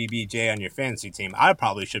got ODBJ on your fantasy team, I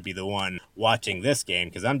probably should be the one watching this game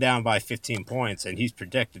because I'm down by 15 points and he's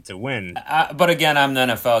predicted to win. But again, I'm the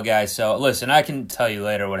NFL guy, so listen, I can tell you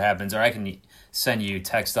later what happens, or I can send you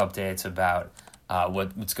text updates about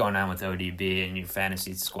what's going on with ODB and your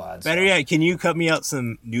fantasy squads. Better yet, can you cut me out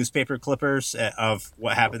some newspaper clippers of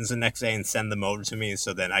what happens the next day and send them over to me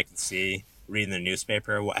so that I can see, read in the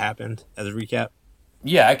newspaper, what happened as a recap?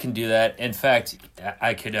 Yeah, I can do that. In fact,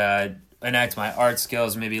 I could enact my art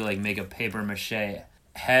skills, maybe make a paper mache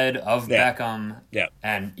head of Beckham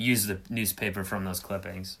and use the newspaper from those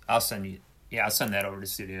clippings. I'll send that over to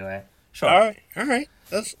Studio A. Sure. All right.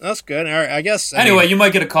 That's good. All right, I guess. Anyway, you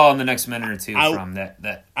might get a call in the next minute or two from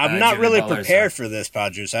that. I'm not Jimmy really Butler, prepared for this,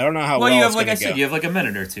 Padres. I don't know how well you have, it's going to go. you have a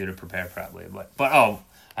minute or two to prepare probably.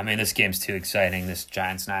 This game's too exciting, this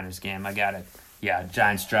Giants-Niners game. I got it. Yeah,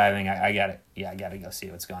 Giants driving. I got it. Yeah, I got to go see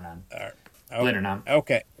what's going on. All right. Later now.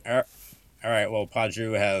 Okay. All right. Well,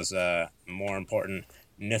 Padre has more important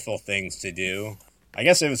niffle things to do. I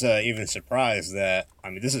guess it was even a surprise that,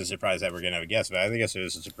 this is a surprise that we're going to have a guest, but I guess it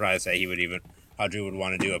was a surprise that Padre would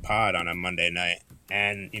want to do a pod on a Monday night.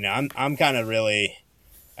 And, I'm kind of really,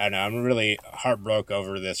 I'm really heartbroken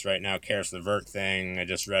over this right now. Karis LeVert thing. I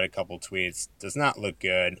just read a couple tweets. Does not look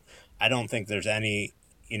good. I don't think there's any,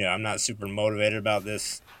 I'm not super motivated about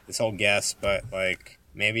this whole guest, but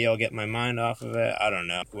maybe I'll get my mind off of it. I don't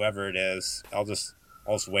know. Whoever it is, I'll just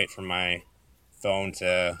wait for my phone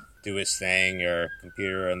to do his thing or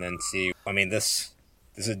computer and then see. This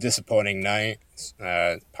is a disappointing night.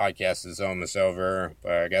 Podcast is almost over,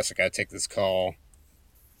 but I guess I gotta take this call.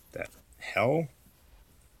 The hell?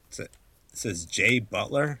 It says Jay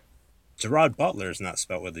Butler. Gerard Butler is not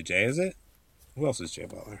spelled with a J, is it? Who else is Jay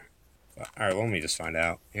Butler? All right, well, let me just find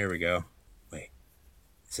out. Here we go. Wait.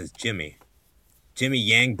 It says Jimmy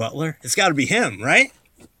Yang Butler. It's got to be him, right?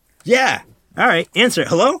 Yeah. All right. Answer it.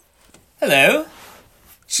 Hello. Hello.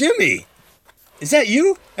 Jimmy, is that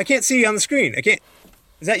you? I can't see you on the screen. I can't.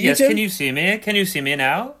 Is that you? Yes, Tim? can you see me? Can you see me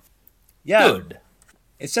now? Yeah. Good.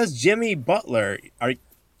 It says Jimmy Butler.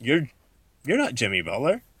 You're not Jimmy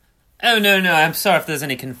Butler? Oh, no, I'm sorry if there's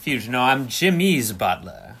any confusion. No, I'm Jimmy's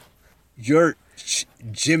Butler. You're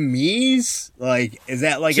Jimmy's? Is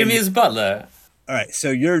that Jimmy's Butler. All right, so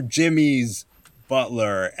you're Jimmy's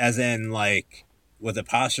Butler as in with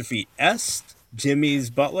apostrophe S? Jimmy's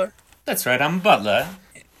Butler? That's right, I'm a butler.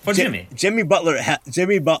 For Jimmy. Jimmy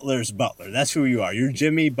Butler's Butler. That's who you are. You're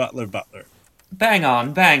Jimmy Butler. Bang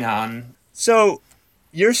on. So,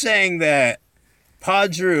 you're saying that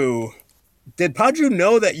did Padre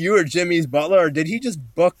know that you were Jimmy's Butler, or did he just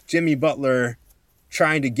book Jimmy Butler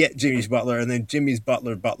trying to get Jimmy's Butler, and then Jimmy's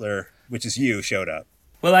Butler, which is you, showed up?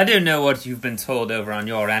 Well, I don't know what you've been told over on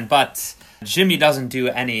your end, but Jimmy doesn't do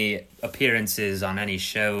any appearances on any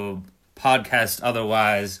show, podcast,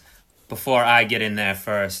 otherwise, before I get in there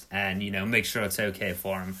first and, make sure it's okay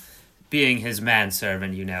for him. Being his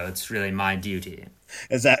manservant, it's really my duty.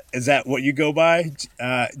 Is that what you go by?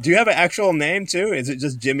 Do you have an actual name, too? Is it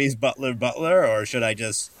just Jimmy's Butler, or should I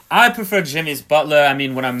just... I prefer Jimmy's Butler,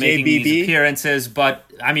 when I'm making JBB? these appearances,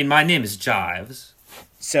 but, my name is Jives.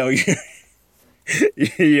 So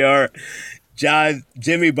you're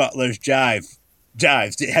Jimmy Butler's Jives.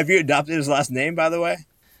 Have you adopted his last name, by the way?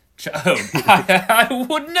 Oh, I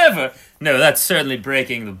would never. No, that's certainly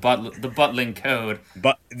breaking the Butling code.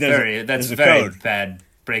 But that's very bad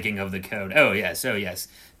breaking of the code. Oh yes.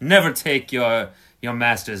 Never take your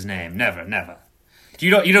master's name. Never.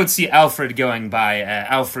 You don't see Alfred going by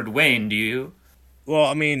Alfred Wayne, do you?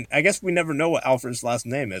 Well, I guess we never know what Alfred's last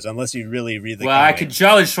name is unless you really read the. Well, I could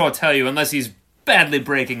jolly sure tell you, unless he's badly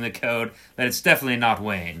breaking the code, that it's definitely not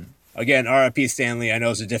Wayne. Again, R.I.P. Stanley. I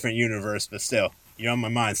know it's a different universe, but still, you're on my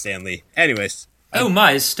mind, Stanley. Anyways. Oh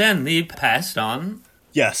my, Stanley passed on?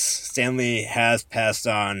 Yes, Stanley has passed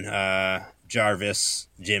on Jarvis,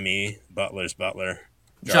 Jimmy, Butler's Butler.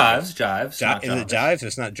 Jives. Is it Jives?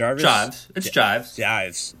 It's not Jarvis? Jives. It's Jives.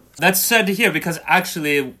 Jives. That's sad to hear because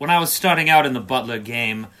actually, when I was starting out in the Butler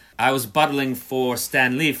game, I was buttling for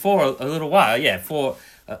Stan Lee for a little while. Yeah, for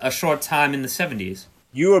a short time in the 70s.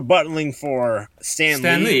 You were buttling for Stan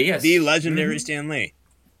Lee, yes. The legendary Stan Lee.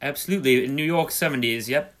 Absolutely. In New York 70s,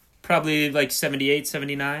 yep. Probably 78,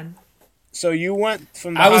 79. So you went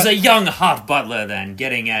from I was a young hot butler then,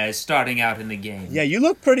 starting out in the game. Yeah, you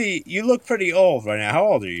look pretty old right now. How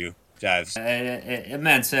old are you, Jives? A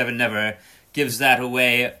manservant never gives that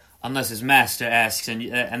away unless his master asks,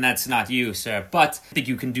 and that's not you, sir. But I think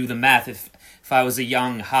you can do the math. If I was a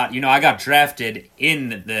young hot, I got drafted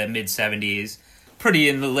in the mid-70s, pretty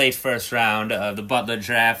in the late first round of the Butler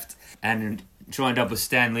draft, and joined up with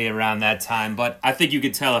Stanley around that time. But I think you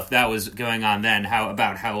could tell if that was going on then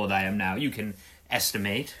about how old I am now. You can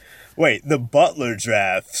estimate. Wait, the Butler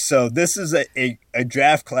draft. So this is a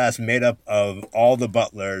draft class made up of all the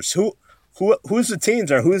Butlers. Who's the teams,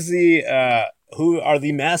 or who are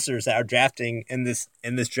the masters that are drafting in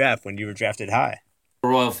this draft when you were drafted high?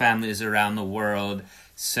 Royal families around the world,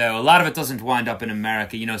 so a lot of it doesn't wind up in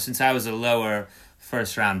America. Since I was a lower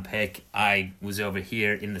first round pick, I was over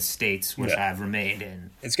here in the States, which I've remained in.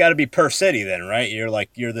 It's got to be per city then, right?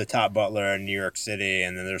 You're the top butler in New York City,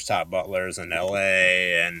 and then there's top butlers in LA,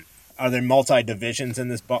 and are there multi divisions in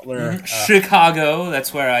this butler? Mm-hmm. Chicago,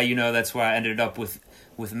 that's where I ended up with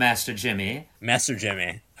Master Jimmy. Master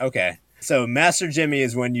Jimmy. Okay. So Master Jimmy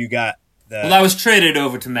is when you got Well, I was traded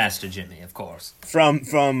over to Master Jimmy, of course. From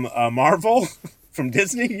Marvel? From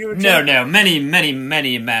Disney? No,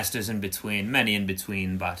 many masters in between,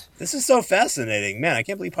 but... This is so fascinating. Man, I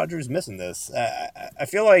can't believe Padru's missing this. I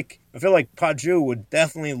feel like Padru would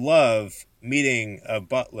definitely love meeting a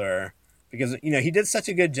butler because, he did such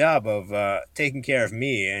a good job of taking care of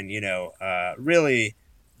me and, really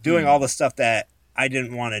doing all the stuff that I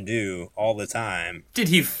didn't want to do all the time. Did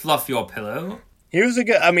he fluff your pillow?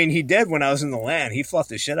 He did when I was in the land. He fluffed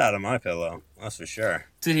the shit out of my pillow. That's for sure.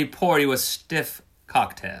 Did he pour you a stiff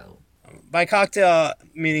cocktail? By cocktail,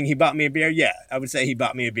 meaning he bought me a beer? Yeah, I would say he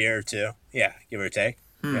bought me a beer or two. Yeah, give or take.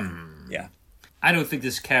 Yeah. I don't think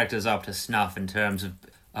this character's up to snuff in terms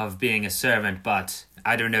of being a servant, but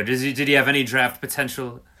I don't know. Did he have any draft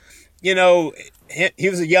potential? He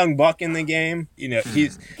was a young buck in the game.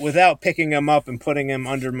 He's without picking him up and putting him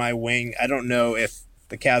under my wing, I don't know if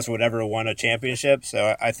the Cavs would ever won a championship.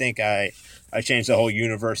 So I think I changed the whole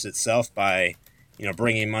universe itself by,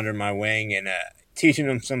 bringing him under my wing and teaching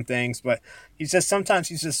him some things. But sometimes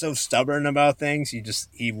he's just so stubborn about things.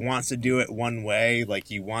 He wants to do it one way. Like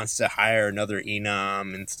he wants to hire another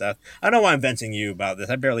Enam and stuff. I don't know why I'm venting you about this.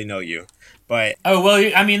 I barely know you. But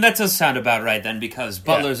that does sound about right then, because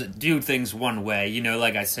butlers do things one way.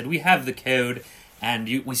 Like I said, we have the code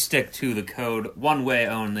and we stick to the code one way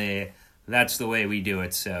only. That's the way we do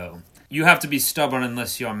it, so you have to be stubborn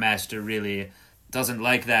unless your master really doesn't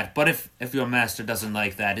like that. But if your master doesn't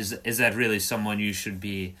like that, is that really someone you should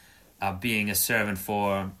be being a servant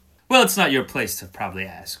for? Well, it's not your place to probably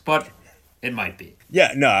ask, but it might be.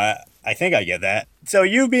 Yeah, no, I think I get that. So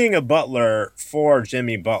you being a butler for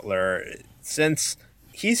Jimmy Butler, since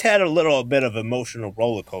he's had a little bit of emotional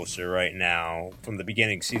roller coaster right now from the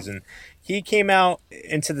beginning season, he came out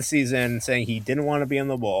into the season saying he didn't want to be on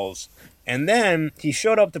the Wolves. And then he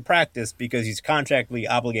showed up to practice because he's contractually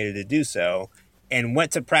obligated to do so and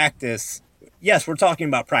went to practice. Yes, we're talking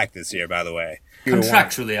about practice here, by the way.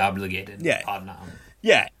 Contractually obligated. Yeah.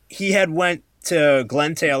 Yeah. He had went to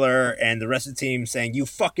Glenn Taylor and the rest of the team saying, you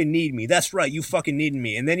fucking need me. That's right. You fucking need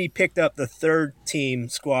me. And then he picked up the third team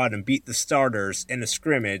squad and beat the starters in a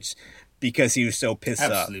scrimmage because he was so pissed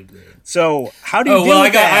Absolutely. Up. So how do you deal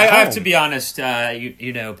with that? I have to be honest,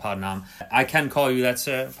 Podnam. I can call you that,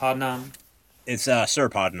 Sir Podnam. It's Sir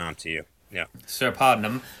Podnam to you. Yeah. Sir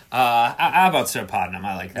Podnam. How about Sir Podnam?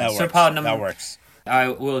 I like that. Sir Podnam. That works. I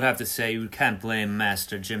will have to say you can't blame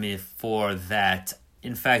Master Jimmy for that.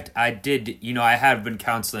 In fact, I have been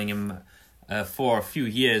counseling him for a few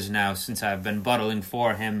years now since I've been buttling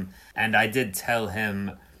for him, and I did tell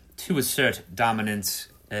him to assert dominance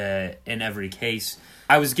in every case.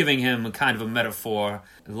 I was giving him kind of a metaphor,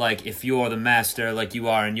 like if you're the master, like you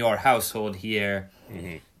are in your household here,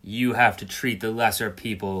 you have to treat the lesser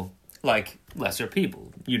people like lesser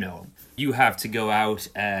people. You have to go out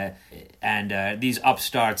and these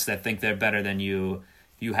upstarts that think they're better than you,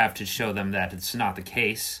 you have to show them that it's not the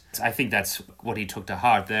case. I think that's what he took to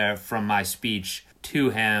heart there from my speech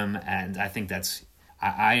to him, and I think that's...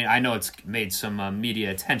 I know it's made some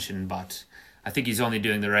media attention, but I think he's only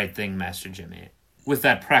doing the right thing, Master Jimmy, with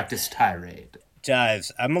that practice tirade.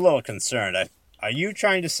 Jives, I'm a little concerned. Are you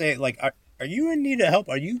trying to say, are you in need of help?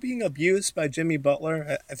 Are you being abused by Jimmy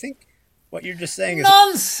Butler? I think what you're just saying is...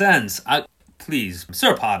 Nonsense! Please,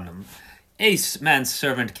 Sir Podnam, a man's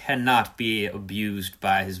servant cannot be abused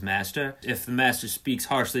by his master. If the master speaks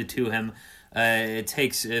harshly to him, it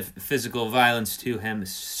takes physical violence to him,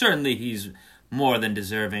 certainly he's more than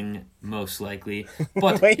deserving, most likely.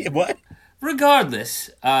 But Wait, what? Regardless,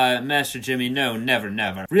 Master Jimmy, no, never,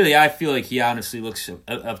 never. Really, I feel like he honestly looks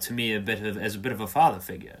up to me as a bit of a father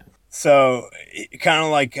figure. So, kind of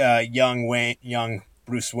like young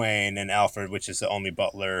Bruce Wayne and Alfred, which is the only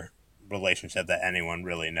Butler relationship that anyone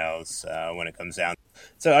really knows when it comes down.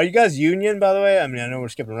 So, are you guys union, by the way? I mean, I know we're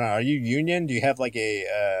skipping around. Are you union? Do you have like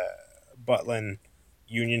a Butler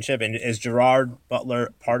unionship? And is Gerard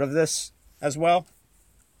Butler part of this as well?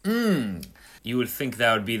 You would think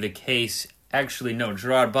that would be the case. Actually, no,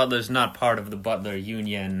 Gerard Butler's not part of the Butler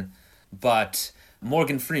Union, but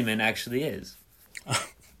Morgan Freeman actually is.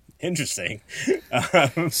 Interesting.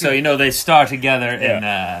 So, they star together in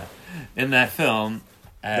that film.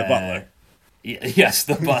 The Butler. Yes,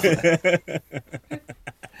 the Butler.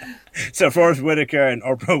 So Forrest Whitaker and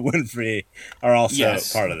Oprah Winfrey are also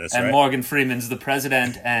part of this, and right? Morgan Freeman's the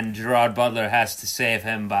president, and Gerard Butler has to save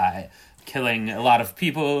him by killing a lot of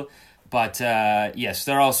people. But, yes,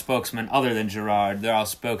 they're all spokesmen other than Gerard. They're all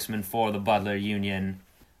spokesmen for the Butler Union,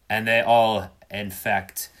 and they all, in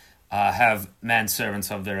fact, have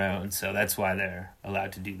manservants of their own, so that's why they're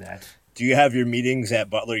allowed to do that. Do you have your meetings at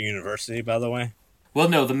Butler University, by the way? Well,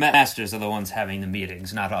 no, the masters are the ones having the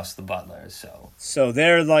meetings, not us, the butlers, So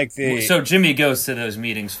they're like the... So Jimmy goes to those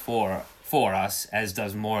meetings for us, as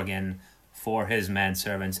does Morgan for his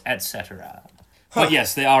manservants, etc. But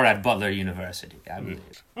yes, they are at Butler University, I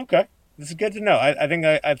believe. Okay. This is good to know. I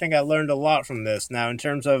think I learned a lot from this. Now, in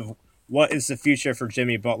terms of what is the future for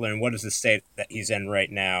Jimmy Butler and what is the state that he's in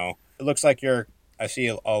right now, it looks like I see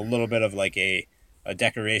a little bit of like a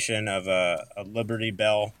decoration of a Liberty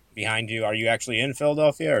Bell behind you. Are you actually in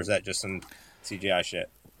Philadelphia, or is that just some CGI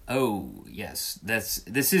shit? Oh, yes. This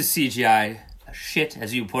is CGI shit,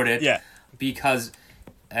 as you put it. Yeah. Because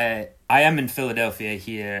I am in Philadelphia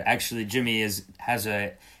here. Actually, Jimmy has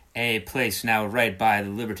a place now right by the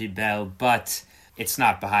Liberty Bell, but it's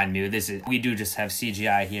not behind me. We do just have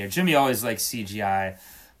CGI here. Jimmy always likes CGI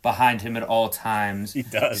behind him at all times. He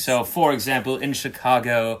does. So, for example, in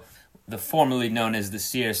Chicago, the formerly known as the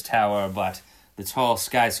Sears Tower, but the tall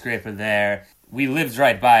skyscraper there, we lived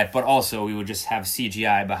right by it, but also we would just have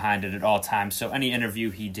CGI behind it at all times. So any interview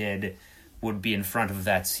he did would be in front of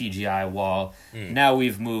that CGI wall. Now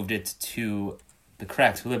we've moved it to the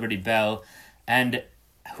cracked Liberty Bell, and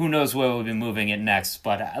who knows where we'll be moving it next,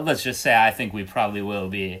 but let's just say I think we probably will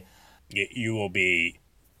be. You will be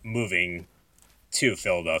moving to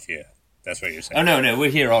Philadelphia. That's what you're saying. Oh, no, we're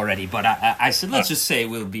here already, but I said let's just say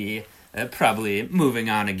we'll be probably moving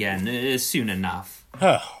on again soon enough.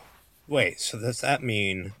 Oh, wait, so does that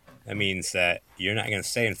mean... That means that you're not going to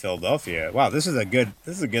stay in Philadelphia. Wow, this is a good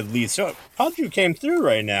lead. So, Audrey came through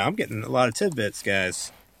right now. I'm getting a lot of tidbits,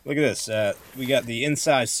 guys. Look at this. We got the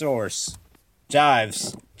inside source,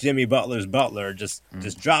 Jives, Jimmy Butler's butler, just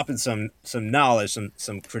dropping some knowledge,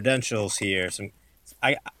 some credentials here.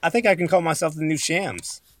 I think I can call myself the new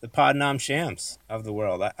Shams, the Podnam Shams of the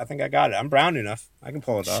world. I think I got it. I'm brown enough. I can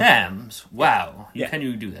pull it off. Shams? Wow. Yeah. Can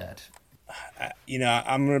you do that?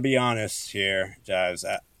 I'm going to be honest here, Jives.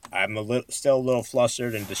 I'm still a little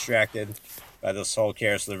flustered and distracted by this whole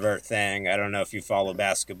Karis LeVert thing. I don't know if you follow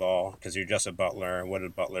basketball because you're just a Butler. What do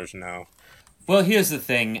Butlers know? Well, here's the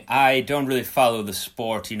thing. I don't really follow the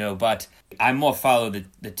sport, but I more follow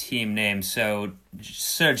the team name. So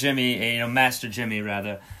Sir Jimmy, Master Jimmy,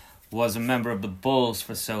 rather, was a member of the Bulls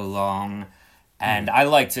for so long. And I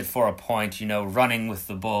liked it for a point, running with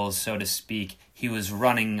the Bulls, so to speak. He was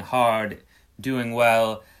running hard, doing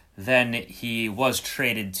well. Then he was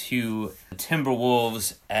traded to the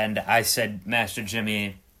Timberwolves, and I said, Master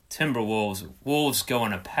Jimmy, Timberwolves, wolves go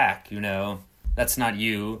in a pack, That's not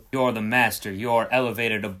you. You're the master. You're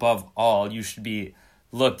elevated above all. You should be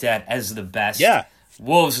looked at as the best. Yeah.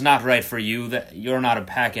 Wolves not right for you. You're not a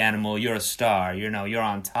pack animal. You're a star. You're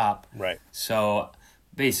on top. Right. So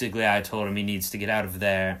basically I told him he needs to get out of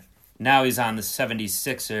there. Now he's on the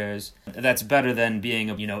 76ers. That's better than being,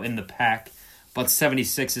 in the pack. But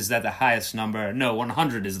 76 is that the highest number? No,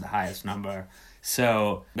 100 is the highest number.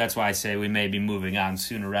 So that's why I say we may be moving on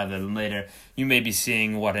sooner rather than later. You may be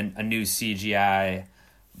seeing a new CGI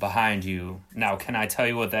behind you. Now, can I tell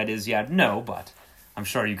you what that is yet? No, but I'm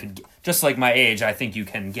sure you could. Just like my age, I think you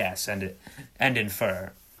can guess and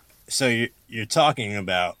infer. So you're talking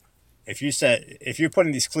about if you're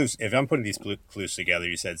putting these clues. If I'm putting these clues together,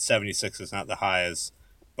 you said 76 is not the highest,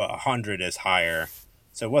 but 100 is higher.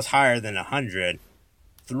 So what's higher than 100?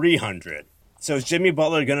 300. So is Jimmy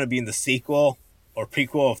Butler going to be in the sequel or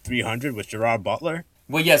prequel of 300 with Gerard Butler?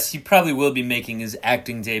 Well, yes, he probably will be making his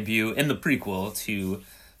acting debut in the prequel to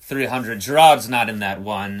 300. Gerard's not in that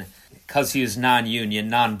one because he is non-union,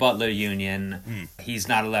 non-Butler union. He's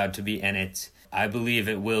not allowed to be in it. I believe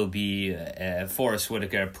it will be Forrest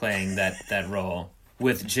Whitaker playing that role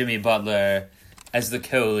with Jimmy Butler as the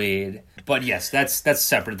co-lead. But yes, that's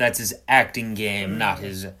separate. That's his acting game, not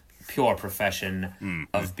his pure profession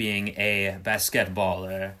of being a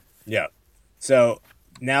basketballer. Yeah. So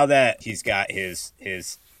now that he's got his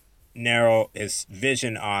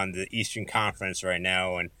vision on the Eastern Conference right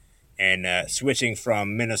now, and switching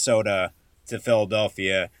from Minnesota to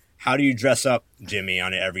Philadelphia, how do you dress up Jimmy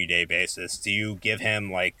on an everyday basis? Do you give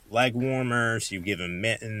him like leg warmers? Do you give him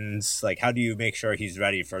mittens? Like, how do you make sure he's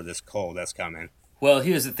ready for this cold that's coming? Well,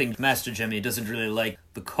 here's the thing. Master Jimmy doesn't really like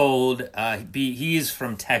the cold. He's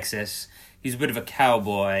from Texas. He's a bit of a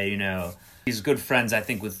cowboy, you know. He's good friends, I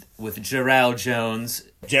think, with Jarrell Jones.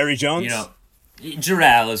 Jerry Jones? You know,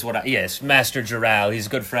 Jarrell is yes, Master Jarrell. He's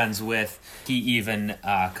good friends with. He even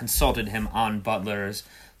consulted him on Butlers.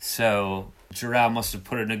 So Jarrell must have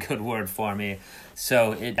put in a good word for me.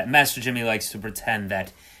 So Master Jimmy likes to pretend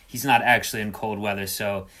that he's not actually in cold weather.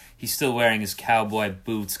 So he's still wearing his cowboy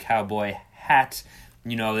boots, cowboy hat,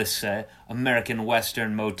 you know, this American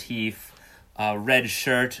Western motif, red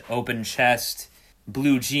shirt, open chest,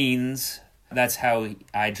 blue jeans. That's how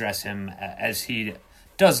I dress him, as he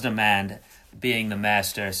does demand, being the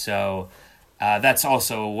master. So that's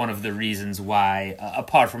also one of the reasons why,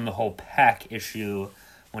 apart from the whole pack issue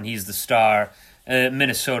when he's the star,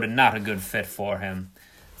 Minnesota not a good fit for him.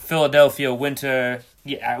 Philadelphia winter,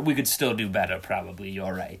 yeah, we could still do better probably,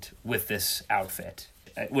 you're right, with this outfit,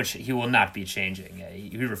 which he will not be changing.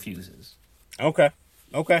 He refuses. Okay.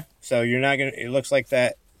 So you're not going to... It looks like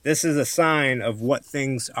that this is a sign of what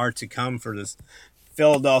things are to come for this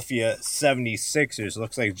Philadelphia 76ers.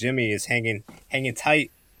 Looks like Jimmy is hanging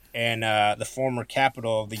tight, and the former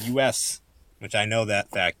capital of the U.S., which I know that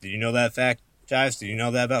fact. Did you know that fact, Jives? Did you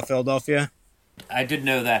know that about Philadelphia? I did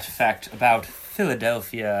know that fact about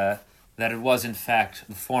Philadelphia, that it was, in fact,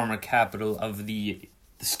 the former capital of the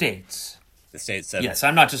States. The States said... Yes,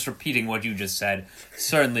 I'm not just repeating what you just said.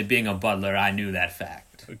 Certainly, being a Butler, I knew that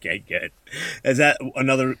fact. Okay, good. Is that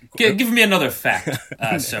another... Give me another fact,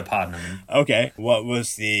 Sir Podman. Okay. What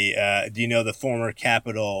was the... do you know the former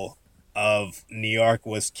capital of New York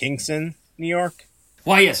was Kingston, New York?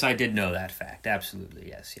 Why, yes, I did know that fact. Absolutely,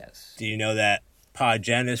 yes. Do you know that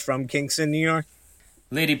Podgen is from Kingston, New York?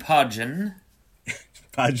 Lady Podgen?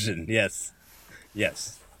 Podgen, yes.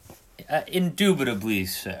 Indubitably,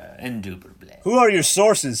 sir. Indubitably. Who are your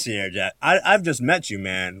sources here, Jack? I've just met you,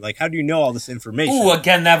 man. Like, how do you know all this information? Ooh,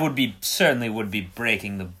 again, that certainly would be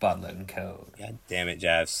breaking the Butler code. God damn it,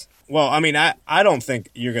 Javs. Well, I mean, I don't think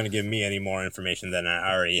you're going to give me any more information than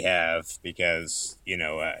I already have, because, you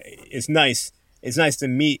know, it's nice to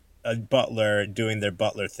meet a Butler doing their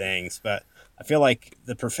Butler things, but I feel like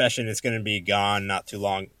the profession is going to be gone not too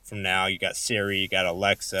long from now. You got Siri, you got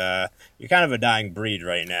Alexa. You're kind of a dying breed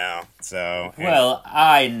right now. So, well,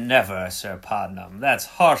 I never, Sir Podnam. That's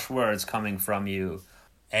harsh words coming from you.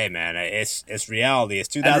 Hey, man, it's reality. It's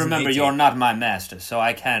 2018. And remember, you're not my master, so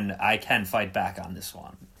I can fight back on this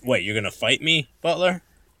one. Wait, you're gonna fight me, Butler?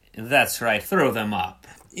 That's right. Throw them up.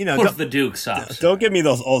 You know, put the Dukes up. Don't give me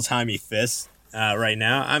those old timey fists right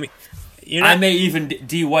now. I mean, I may even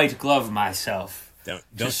de-white glove myself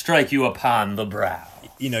to strike you upon the brow.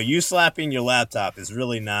 You know, you slapping your laptop is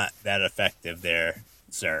really not that effective there,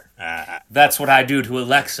 sir. That's what I do to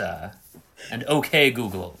Alexa and OK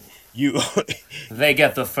Google. They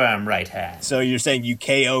get the firm right hand. So you're saying you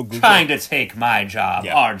KO Google? Trying to take my job,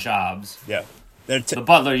 yeah. Our jobs. Yeah. The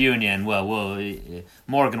Butler Union,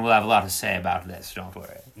 Morgan will have a lot to say about this, don't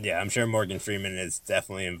worry. Yeah, I'm sure Morgan Freeman is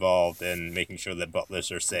definitely involved in making sure that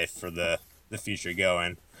Butlers are safe for the future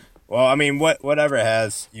going. Well, I mean, whatever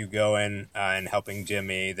has you going and helping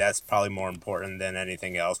Jimmy, that's probably more important than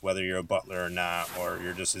anything else, whether you're a Butler or not, or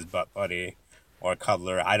you're just his butt buddy or a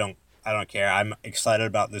cuddler. I don't care. I'm excited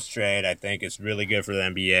about this trade. I think it's really good for the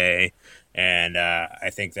NBA, and I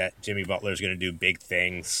think that Jimmy Butler is going to do big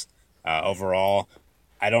things overall.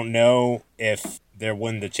 I don't know if they'll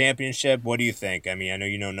win the championship. What do you think? I mean, I know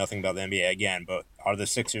you know nothing about the NBA again, but are the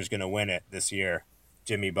Sixers going to win it this year?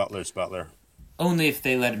 Jimmy Butler's Butler. Only if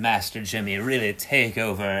they let Master Jimmy really take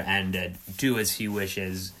over and do as he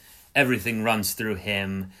wishes. Everything runs through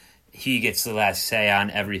him. He gets the last say on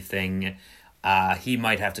everything. He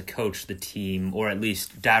might have to coach the team, or at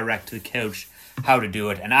least direct the coach how to do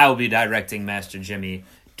it. And I will be directing Master Jimmy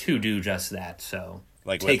to do just that. So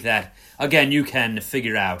take that. Again, you can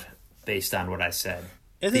figure out, based on what I said,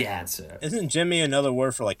 the answer. Isn't Jimmy another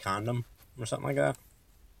word for like condom or something like that?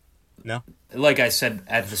 No? Like I said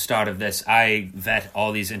at the start of this, I vet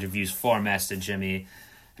all these interviews for Master Jimmy,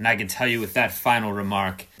 and I can tell you with that final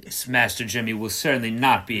remark, Master Jimmy will certainly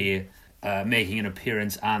not be making an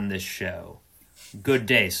appearance on this show. Good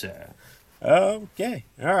day, sir. Okay,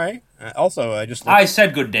 all right. Also, I just I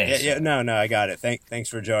said good day. Yeah, no, I got it. Thanks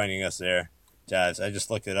for joining us there, Jazz. I just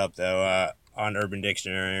looked it up though on Urban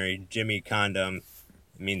Dictionary. Jimmy Condom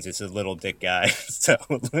means it's a little dick guy. So,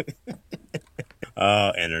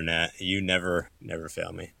 internet, you never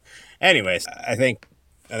fail me. Anyways, I think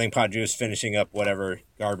Pod Drew is finishing up whatever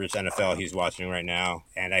garbage NFL he's watching right now,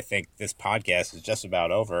 and I think this podcast is just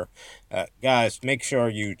about over. Guys, make sure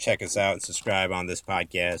you check us out and subscribe on this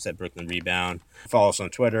podcast at Brooklyn Rebound. Follow us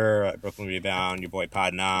on Twitter at Brooklyn Rebound. Your boy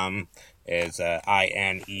Pod Nam is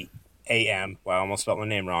INEAM. Well, I almost spelled my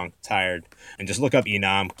name wrong. Tired. And just look up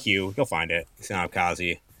Enam Q. You'll find it. It's Enam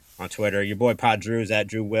Kazi on Twitter. Your boy Pod Drew is at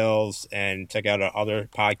Drew Wills, and check out our other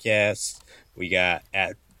podcasts. We got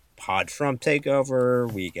at Pod Trump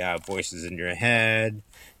Takeover, we got Voices in Your Head,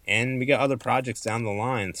 and we got other projects down the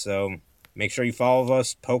line. So make sure you follow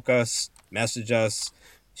us, poke us, message us,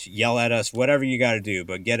 yell at us, whatever you got to do,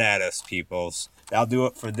 but get at us, peoples. That'll do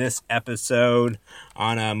it for this episode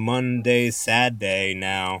on a Monday, sad day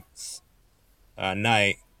now.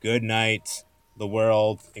 Night. Good night, the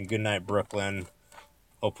world, and good night, Brooklyn.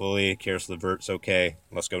 Hopefully, Karis LeVert's okay.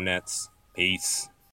 Let's go Nets. Peace.